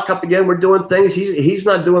we lock up again. We're doing things. He's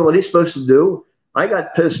not doing what he's supposed to do. I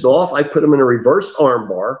got pissed off. I put him in a reverse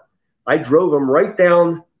armbar. I drove him right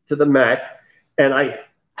down to the mat, and I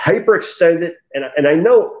hyperextended. And I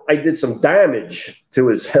know I did some damage to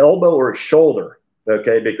his elbow or his shoulder,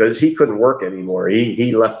 okay, because he couldn't work anymore.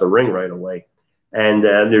 He left the ring right away. And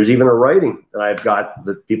there's even a writing that I've got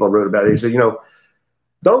that people wrote about it. He said,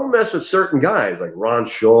 don't mess with certain guys like Ron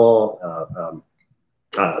Shaw,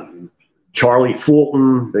 Charlie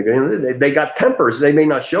Fulton. They got tempers. They may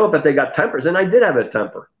not show it, but they got tempers. And I did have a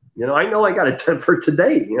temper. I know I got a temper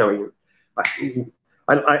today.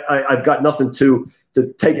 I've got nothing to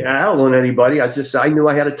take it out on anybody. I knew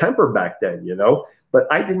I had a temper back then, but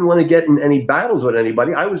I didn't want to get in any battles with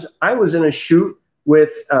anybody. I was in a shoot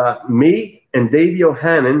with me and Davey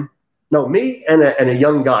O'Hannon. No, me and a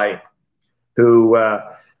young guy who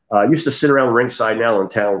used to sit around ringside in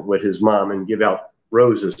Allentown with his mom and give out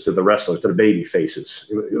roses to the wrestlers, to the baby faces.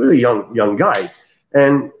 He was a young guy.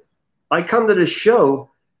 And I come to this show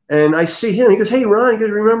and I see him. He goes, "Hey, Ron," he goes,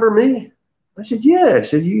 "remember me?" I said, "Yeah." I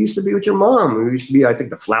said, "You used to be with your mom. You used to be, I think,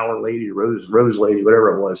 the flower lady, rose lady,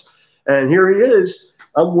 whatever it was." And here he is.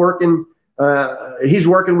 I'm working. He's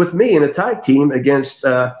working with me in a tag team against,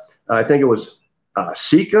 I think it was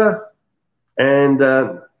Sika and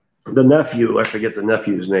the nephew. I forget the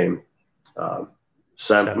nephew's name.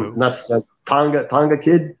 Samu. Not Sam, Tonga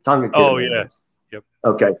kid. I Oh yeah. think. Yep.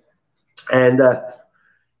 Okay. And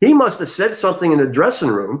he must have said something in the dressing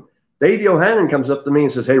room. Davey O'Hannon comes up to me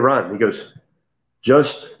and says, "Hey, Ron," he goes,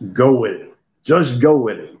 "just go with it. Just go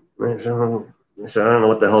with it." I said, "I don't know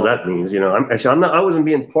what the hell that means." I said, I wasn't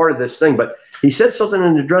being part of this thing, but he said something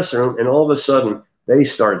in the dressing room, and all of a sudden they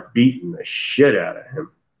start beating the shit out of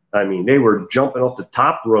him. I mean, they were jumping off the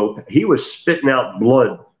top rope. He was spitting out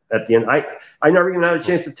blood at the end. I never even had a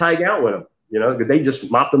chance to tag out with him. They just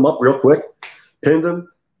mopped him up real quick, pinned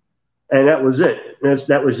him, and that was it.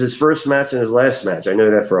 That was his first match and his last match. I know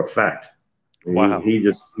that for a fact. Wow. He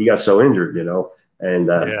got so injured, and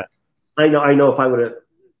Yeah. I know if I would have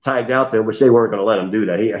tagged out there, which they weren't going to let him do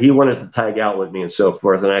that. He wanted to tag out with me and so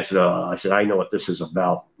forth. And I said, I know what this is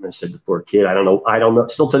about. And I said, the poor kid, I don't know.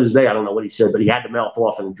 Still to this day, I don't know what he said, but he had to mouth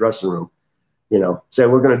off in the dressing room, say,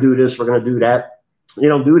 "We're going to do this, we're going to do that." You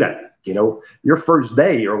don't do that. Your first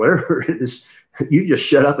day or whatever it is, you just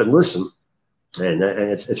shut up and listen. And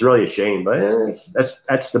it's really a shame, but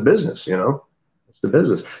that's the business, It's the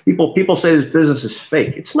business. People say this business is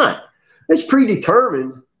fake. It's not. It's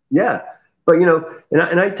predetermined, yeah. But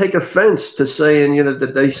and I take offense to saying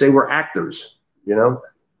that they say we're actors.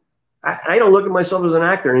 I don't look at myself as an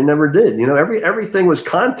actor, and I never did. Everything was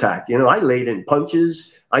contact. I laid in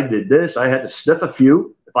punches. I did this. I had to stiff a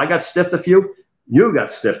few. If I got stiffed a few, you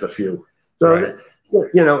got stiffed a few. So Right.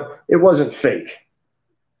 it wasn't fake.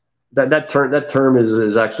 That term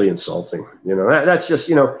is actually insulting. That's just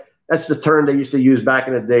that's the term they used to use back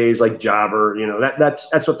in the days, like jobber.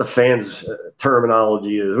 That's what the fans'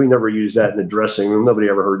 terminology is. We never use that in the dressing room. Nobody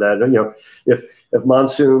ever heard that. If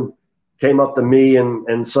Monsoon came up to me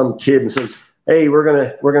and some kid and says, "Hey, we're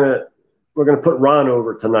gonna put Ron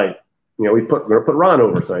over tonight," we're gonna put Ron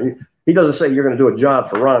over tonight. He doesn't say you're gonna do a job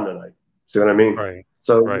for Ron tonight. See what I mean? Right.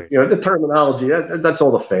 So Right. the terminology that's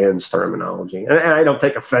all the fans' terminology, and I don't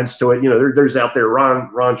take offense to it. There's out there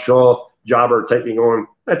Ron Shaw jobber taking on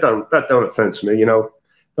that don't offense me.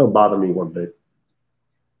 Don't bother me one bit.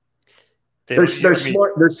 They don't. There's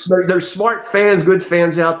smart there's smart fans, good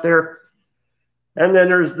fans out there, and then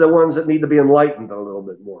there's the ones that need to be enlightened a little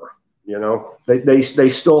bit more. They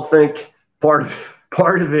still think part of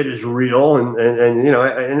part of it is real, and you know,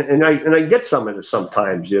 and I get some of it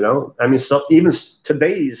sometimes, you know. I mean, stuff, even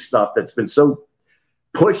today's stuff that's been so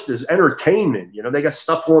pushed as entertainment. You know, they got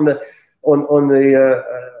stuff on the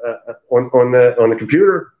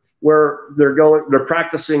computer where they're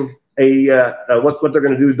practicing what they're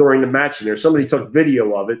going to do during the match. And there, somebody took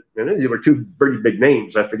video of it, and they were two pretty big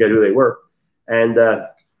names. I forget who they were, and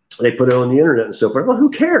they put it on the internet and so forth. Well, who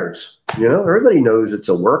cares? You know, everybody knows it's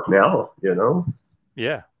a work now. You know.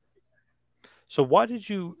 Yeah. So why did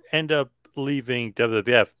you end up leaving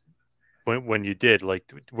WWF when you did?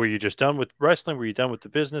 Like, were you just done with wrestling? Were you done with the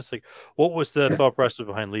business? Like, what was the thought process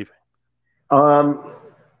behind leaving? Um,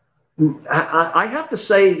 I have to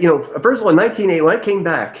say, you know, first of all, in 1980, when I came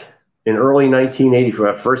back in early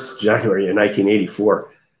 1984, 1st January in 1984,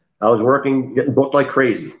 I was working, getting booked like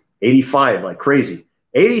crazy. 85, like crazy.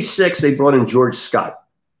 86, they brought in George Scott,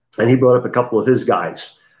 and he brought up a couple of his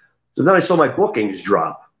guys. So then I saw my bookings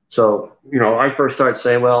drop. So, you know, I first started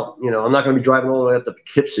saying, well, you know, I'm not going to be driving all the way up to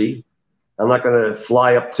Poughkeepsie. I'm not going to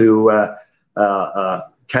fly up to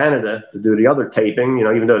Canada to do the other taping, you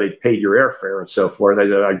know, even though they paid your airfare and so forth.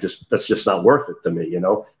 That's just not worth it to me, you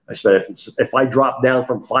know. I said, if I drop down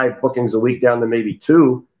from 5 bookings a week down to maybe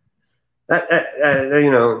 2,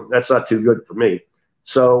 you know, that's not too good for me.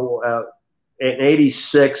 So in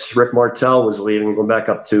 86, Rick Martel was leaving, going back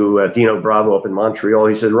up to Dino Bravo up in Montreal.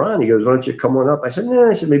 He said, Ron, he goes, why don't you come on up? I said, nah,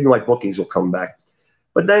 I said, maybe my bookings will come back.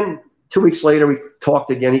 But then 2 weeks later, we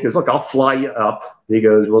talked again. He goes, look, I'll fly you up. He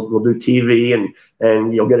goes, we'll do TV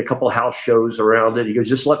and you'll get a couple of house shows around it. He goes,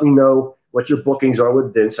 just let me know what your bookings are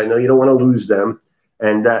with Vince. I know you don't want to lose them.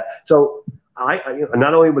 And so I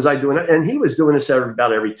not only was I doing it, and he was doing this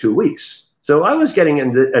about every 2 weeks. So I was getting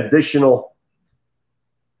an additional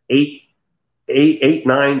 8,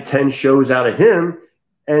 9, 10 shows out of him.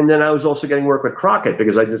 And then I was also getting work with Crockett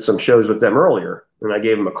because I did some shows with them earlier. And I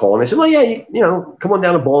gave him a call, and they said, well, yeah, you know, come on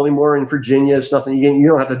down to Baltimore and Virginia. It's nothing. You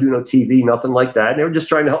don't have to do no TV, nothing like that. And they were just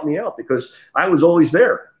trying to help me out because I was always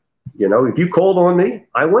there. You know, if you called on me,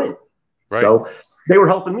 I went. Right. So they were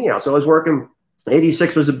helping me out. So I was working.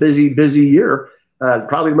 86 was a busy year,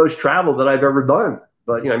 probably the most travel that I've ever done.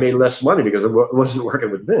 But, you know, I made less money because I wasn't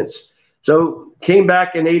working with Vince. So came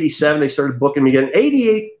back in 87. They started booking me again.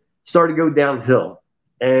 88 started to go downhill.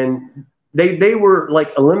 And they were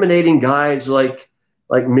like eliminating guys like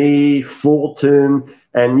me, Fulton,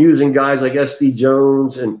 and using guys like S.D.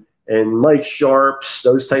 Jones and Mike Sharps,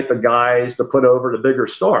 those type of guys to put over the bigger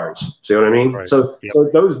stars. See what I mean? Right. So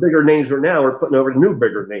those bigger names are now we're putting over the new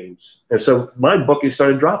bigger names. And so my booking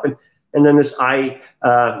started dropping. And then this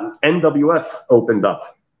NWF opened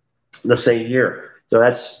up the same year. So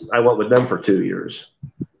I went with them for 2 years.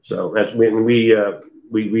 So that's when we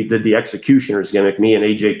did the Executioners gimmick, me and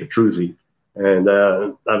AJ Petruzzi. And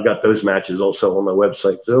I've got those matches also on my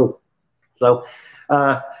website too. So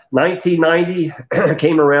 1990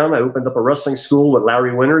 came around. I opened up a wrestling school with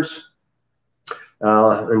Larry Winters.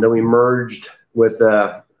 And then we merged with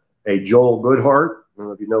a Joel Goodhart. I don't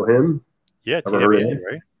know if you know him. Yeah, TWA,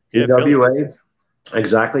 right? Yeah, TWA.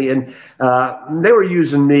 Exactly. And they were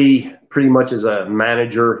using me pretty much as a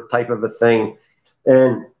manager type of a thing.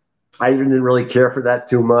 And I didn't really care for that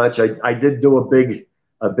too much. I did do a big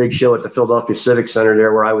show at the Philadelphia Civic Center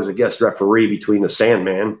there where I was a guest referee between the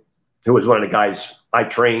Sandman, who was one of the guys I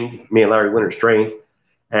trained, me and Larry Winters trained,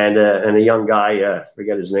 and a young guy,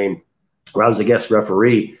 forget his name, where I was a guest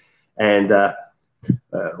referee. And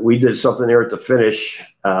we did something there at the finish.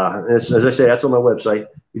 As I say, that's on my website.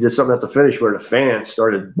 We did something at the finish where the fans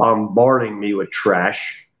started bombarding me with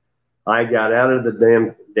trash. I got out of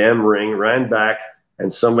the damn ring, ran back,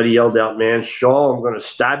 and somebody yelled out, man, Shaw, I'm going to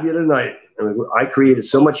stab you tonight. And I created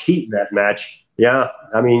so much heat in that match. Yeah,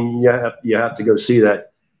 I mean, you have to go see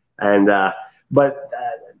that. And but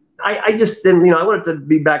I just didn't, you know, I wanted to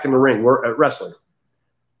be back in the ring, wrestling.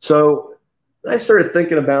 So I started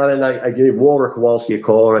thinking about it, and I gave Walter Kowalski a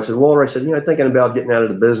call, and I said, Walter, I said, you know, thinking about getting out of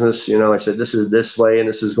the business. You know, I said, this is this way, and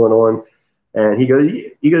this is going on. And he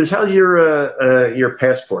goes, how's your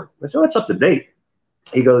passport? I said, oh, it's up to date.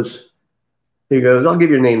 He goes, I'll give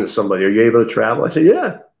your name to somebody. Are you able to travel? I said,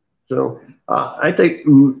 yeah. So I think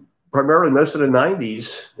primarily most of the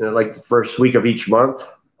 90s, like the first week of each month,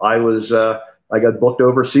 I got booked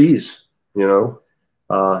overseas, you know,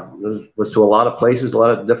 was to a lot of places, a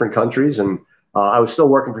lot of different countries. And I was still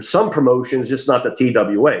working for some promotions, just not the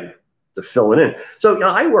TWA to fill it in. So, you know,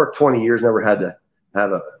 I worked 20 years, never had to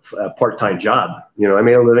have a part-time job. You know, I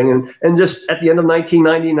made a living. And just at the end of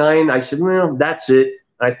 1999, I said, well, that's it.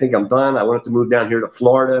 I think I'm done. I wanted to move down here to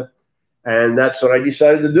Florida. And that's what I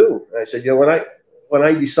decided to do. I said, you know, when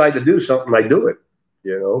I decide to do something, I do it,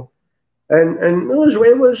 you know. And it was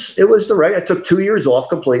the right. I took 2 years off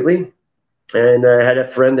completely, and I had a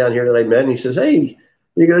friend down here that I met, and he says, "Hey,"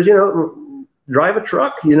 he goes, drive a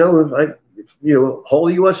truck, haul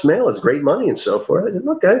U.S. mail. It's great money and so forth. I said,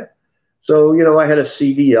 okay. So, I had a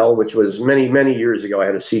CDL, which was many, many years ago. I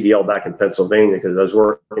had a CDL back in Pennsylvania because I was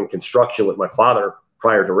working construction with my father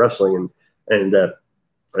prior to wrestling and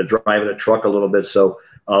driving a truck a little bit. So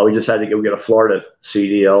we just had to go get a Florida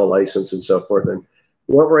CDL license and so forth, and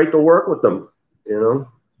went right to work with them, And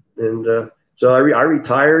so I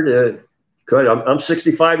retired. I'm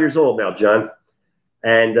 65 years old now, John.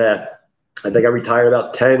 And I think I retired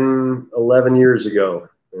about 10, 11 years ago.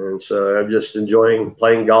 And so I'm just enjoying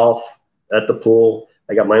playing golf at the pool.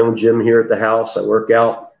 I got my own gym here at the house. I work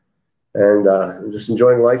out, and I'm just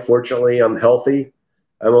enjoying life. Fortunately, I'm healthy.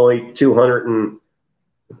 I'm only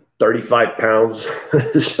 235 pounds.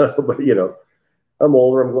 But, I'm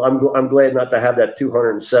older. I'm glad not to have that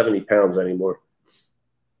 270 pounds anymore.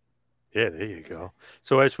 Yeah, there you go.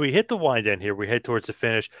 So as we hit the wind end here, we head towards the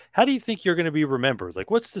finish. How do you think you're going to be remembered?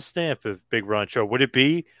 Like, what's the stamp of Big Ron Show? Would it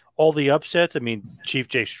be all the upsets? I mean, Chief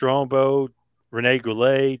Jay Strongbow, Rene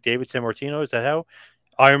Goulet, David Sammartino. Is that how?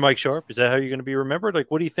 Iron Mike Sharp. Is that how you're going to be remembered?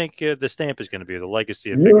 Like, what do you think the stamp is going to be? The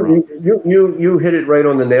legacy of Big Ron? You hit it right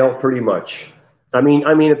on the nail, pretty much. I mean,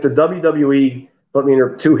 if the WWE put me in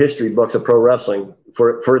their two history books of pro wrestling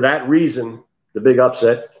for that reason, the big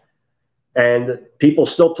upset, and people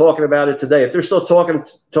still talking about it today. If they're still talking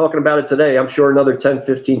about it today, I'm sure another 10,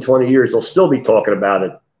 15, 20 years they'll still be talking about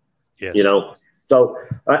it. Yes. So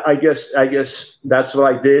I guess that's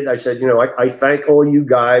what I did. I said, I thank all you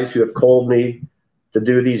guys who have called me to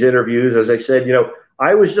do these interviews. As I said,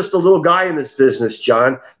 I was just a little guy in this business,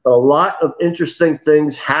 John, but a lot of interesting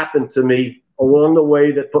things happened to me along the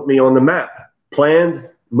way that put me on the map. Planned,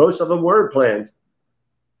 most of them weren't planned,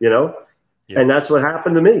 Yep. and that's what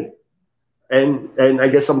happened to me. And I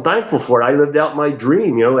guess I'm thankful for it. I lived out my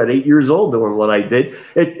dream, at 8 years old doing what I did.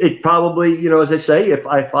 It probably, as I say, if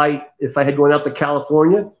I had gone out to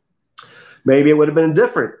California, maybe it would have been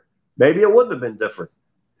different. Maybe it wouldn't have been different.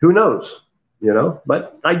 Who knows?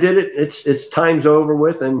 But I did it. It's time's over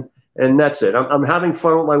with, and that's it. I'm having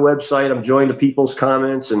fun with my website. I'm enjoying the people's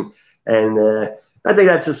comments, and I think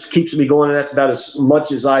that just keeps me going. And that's about as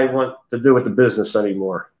much as I want to do with the business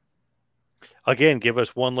anymore. Again, give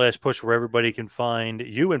us one last push where everybody can find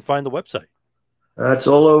you and find the website. It's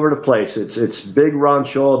all over the place. It's Big Ron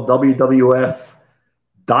Shaw,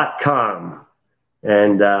 WWF.com.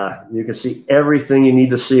 And you can see everything you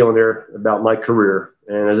need to see on there about my career.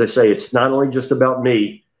 And as I say, it's not only just about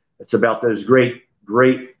me, it's about those great,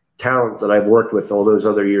 great talent that I've worked with all those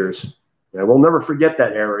other years. And we'll never forget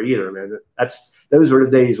that era either, man. Those were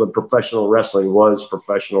the days when professional wrestling was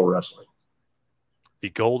professional wrestling. The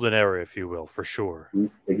golden era, if you will, for sure.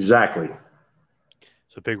 Exactly.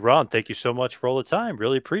 So, Big Ron, thank you so much for all the time.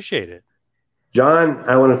 Really appreciate it. John,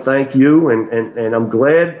 I want to thank you, and I'm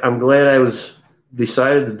glad I was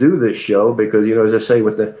decided to do this show because, as I say,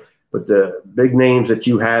 with the big names that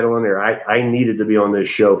you had on there, I needed to be on this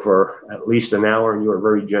show for at least an hour, and you were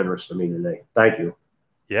very generous to me today. Thank you.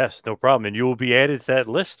 Yes, no problem. And you will be added to that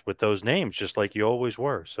list with those names, just like you always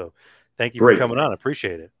were. So thank you for Great. coming on. I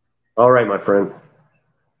appreciate it. All right, my friend.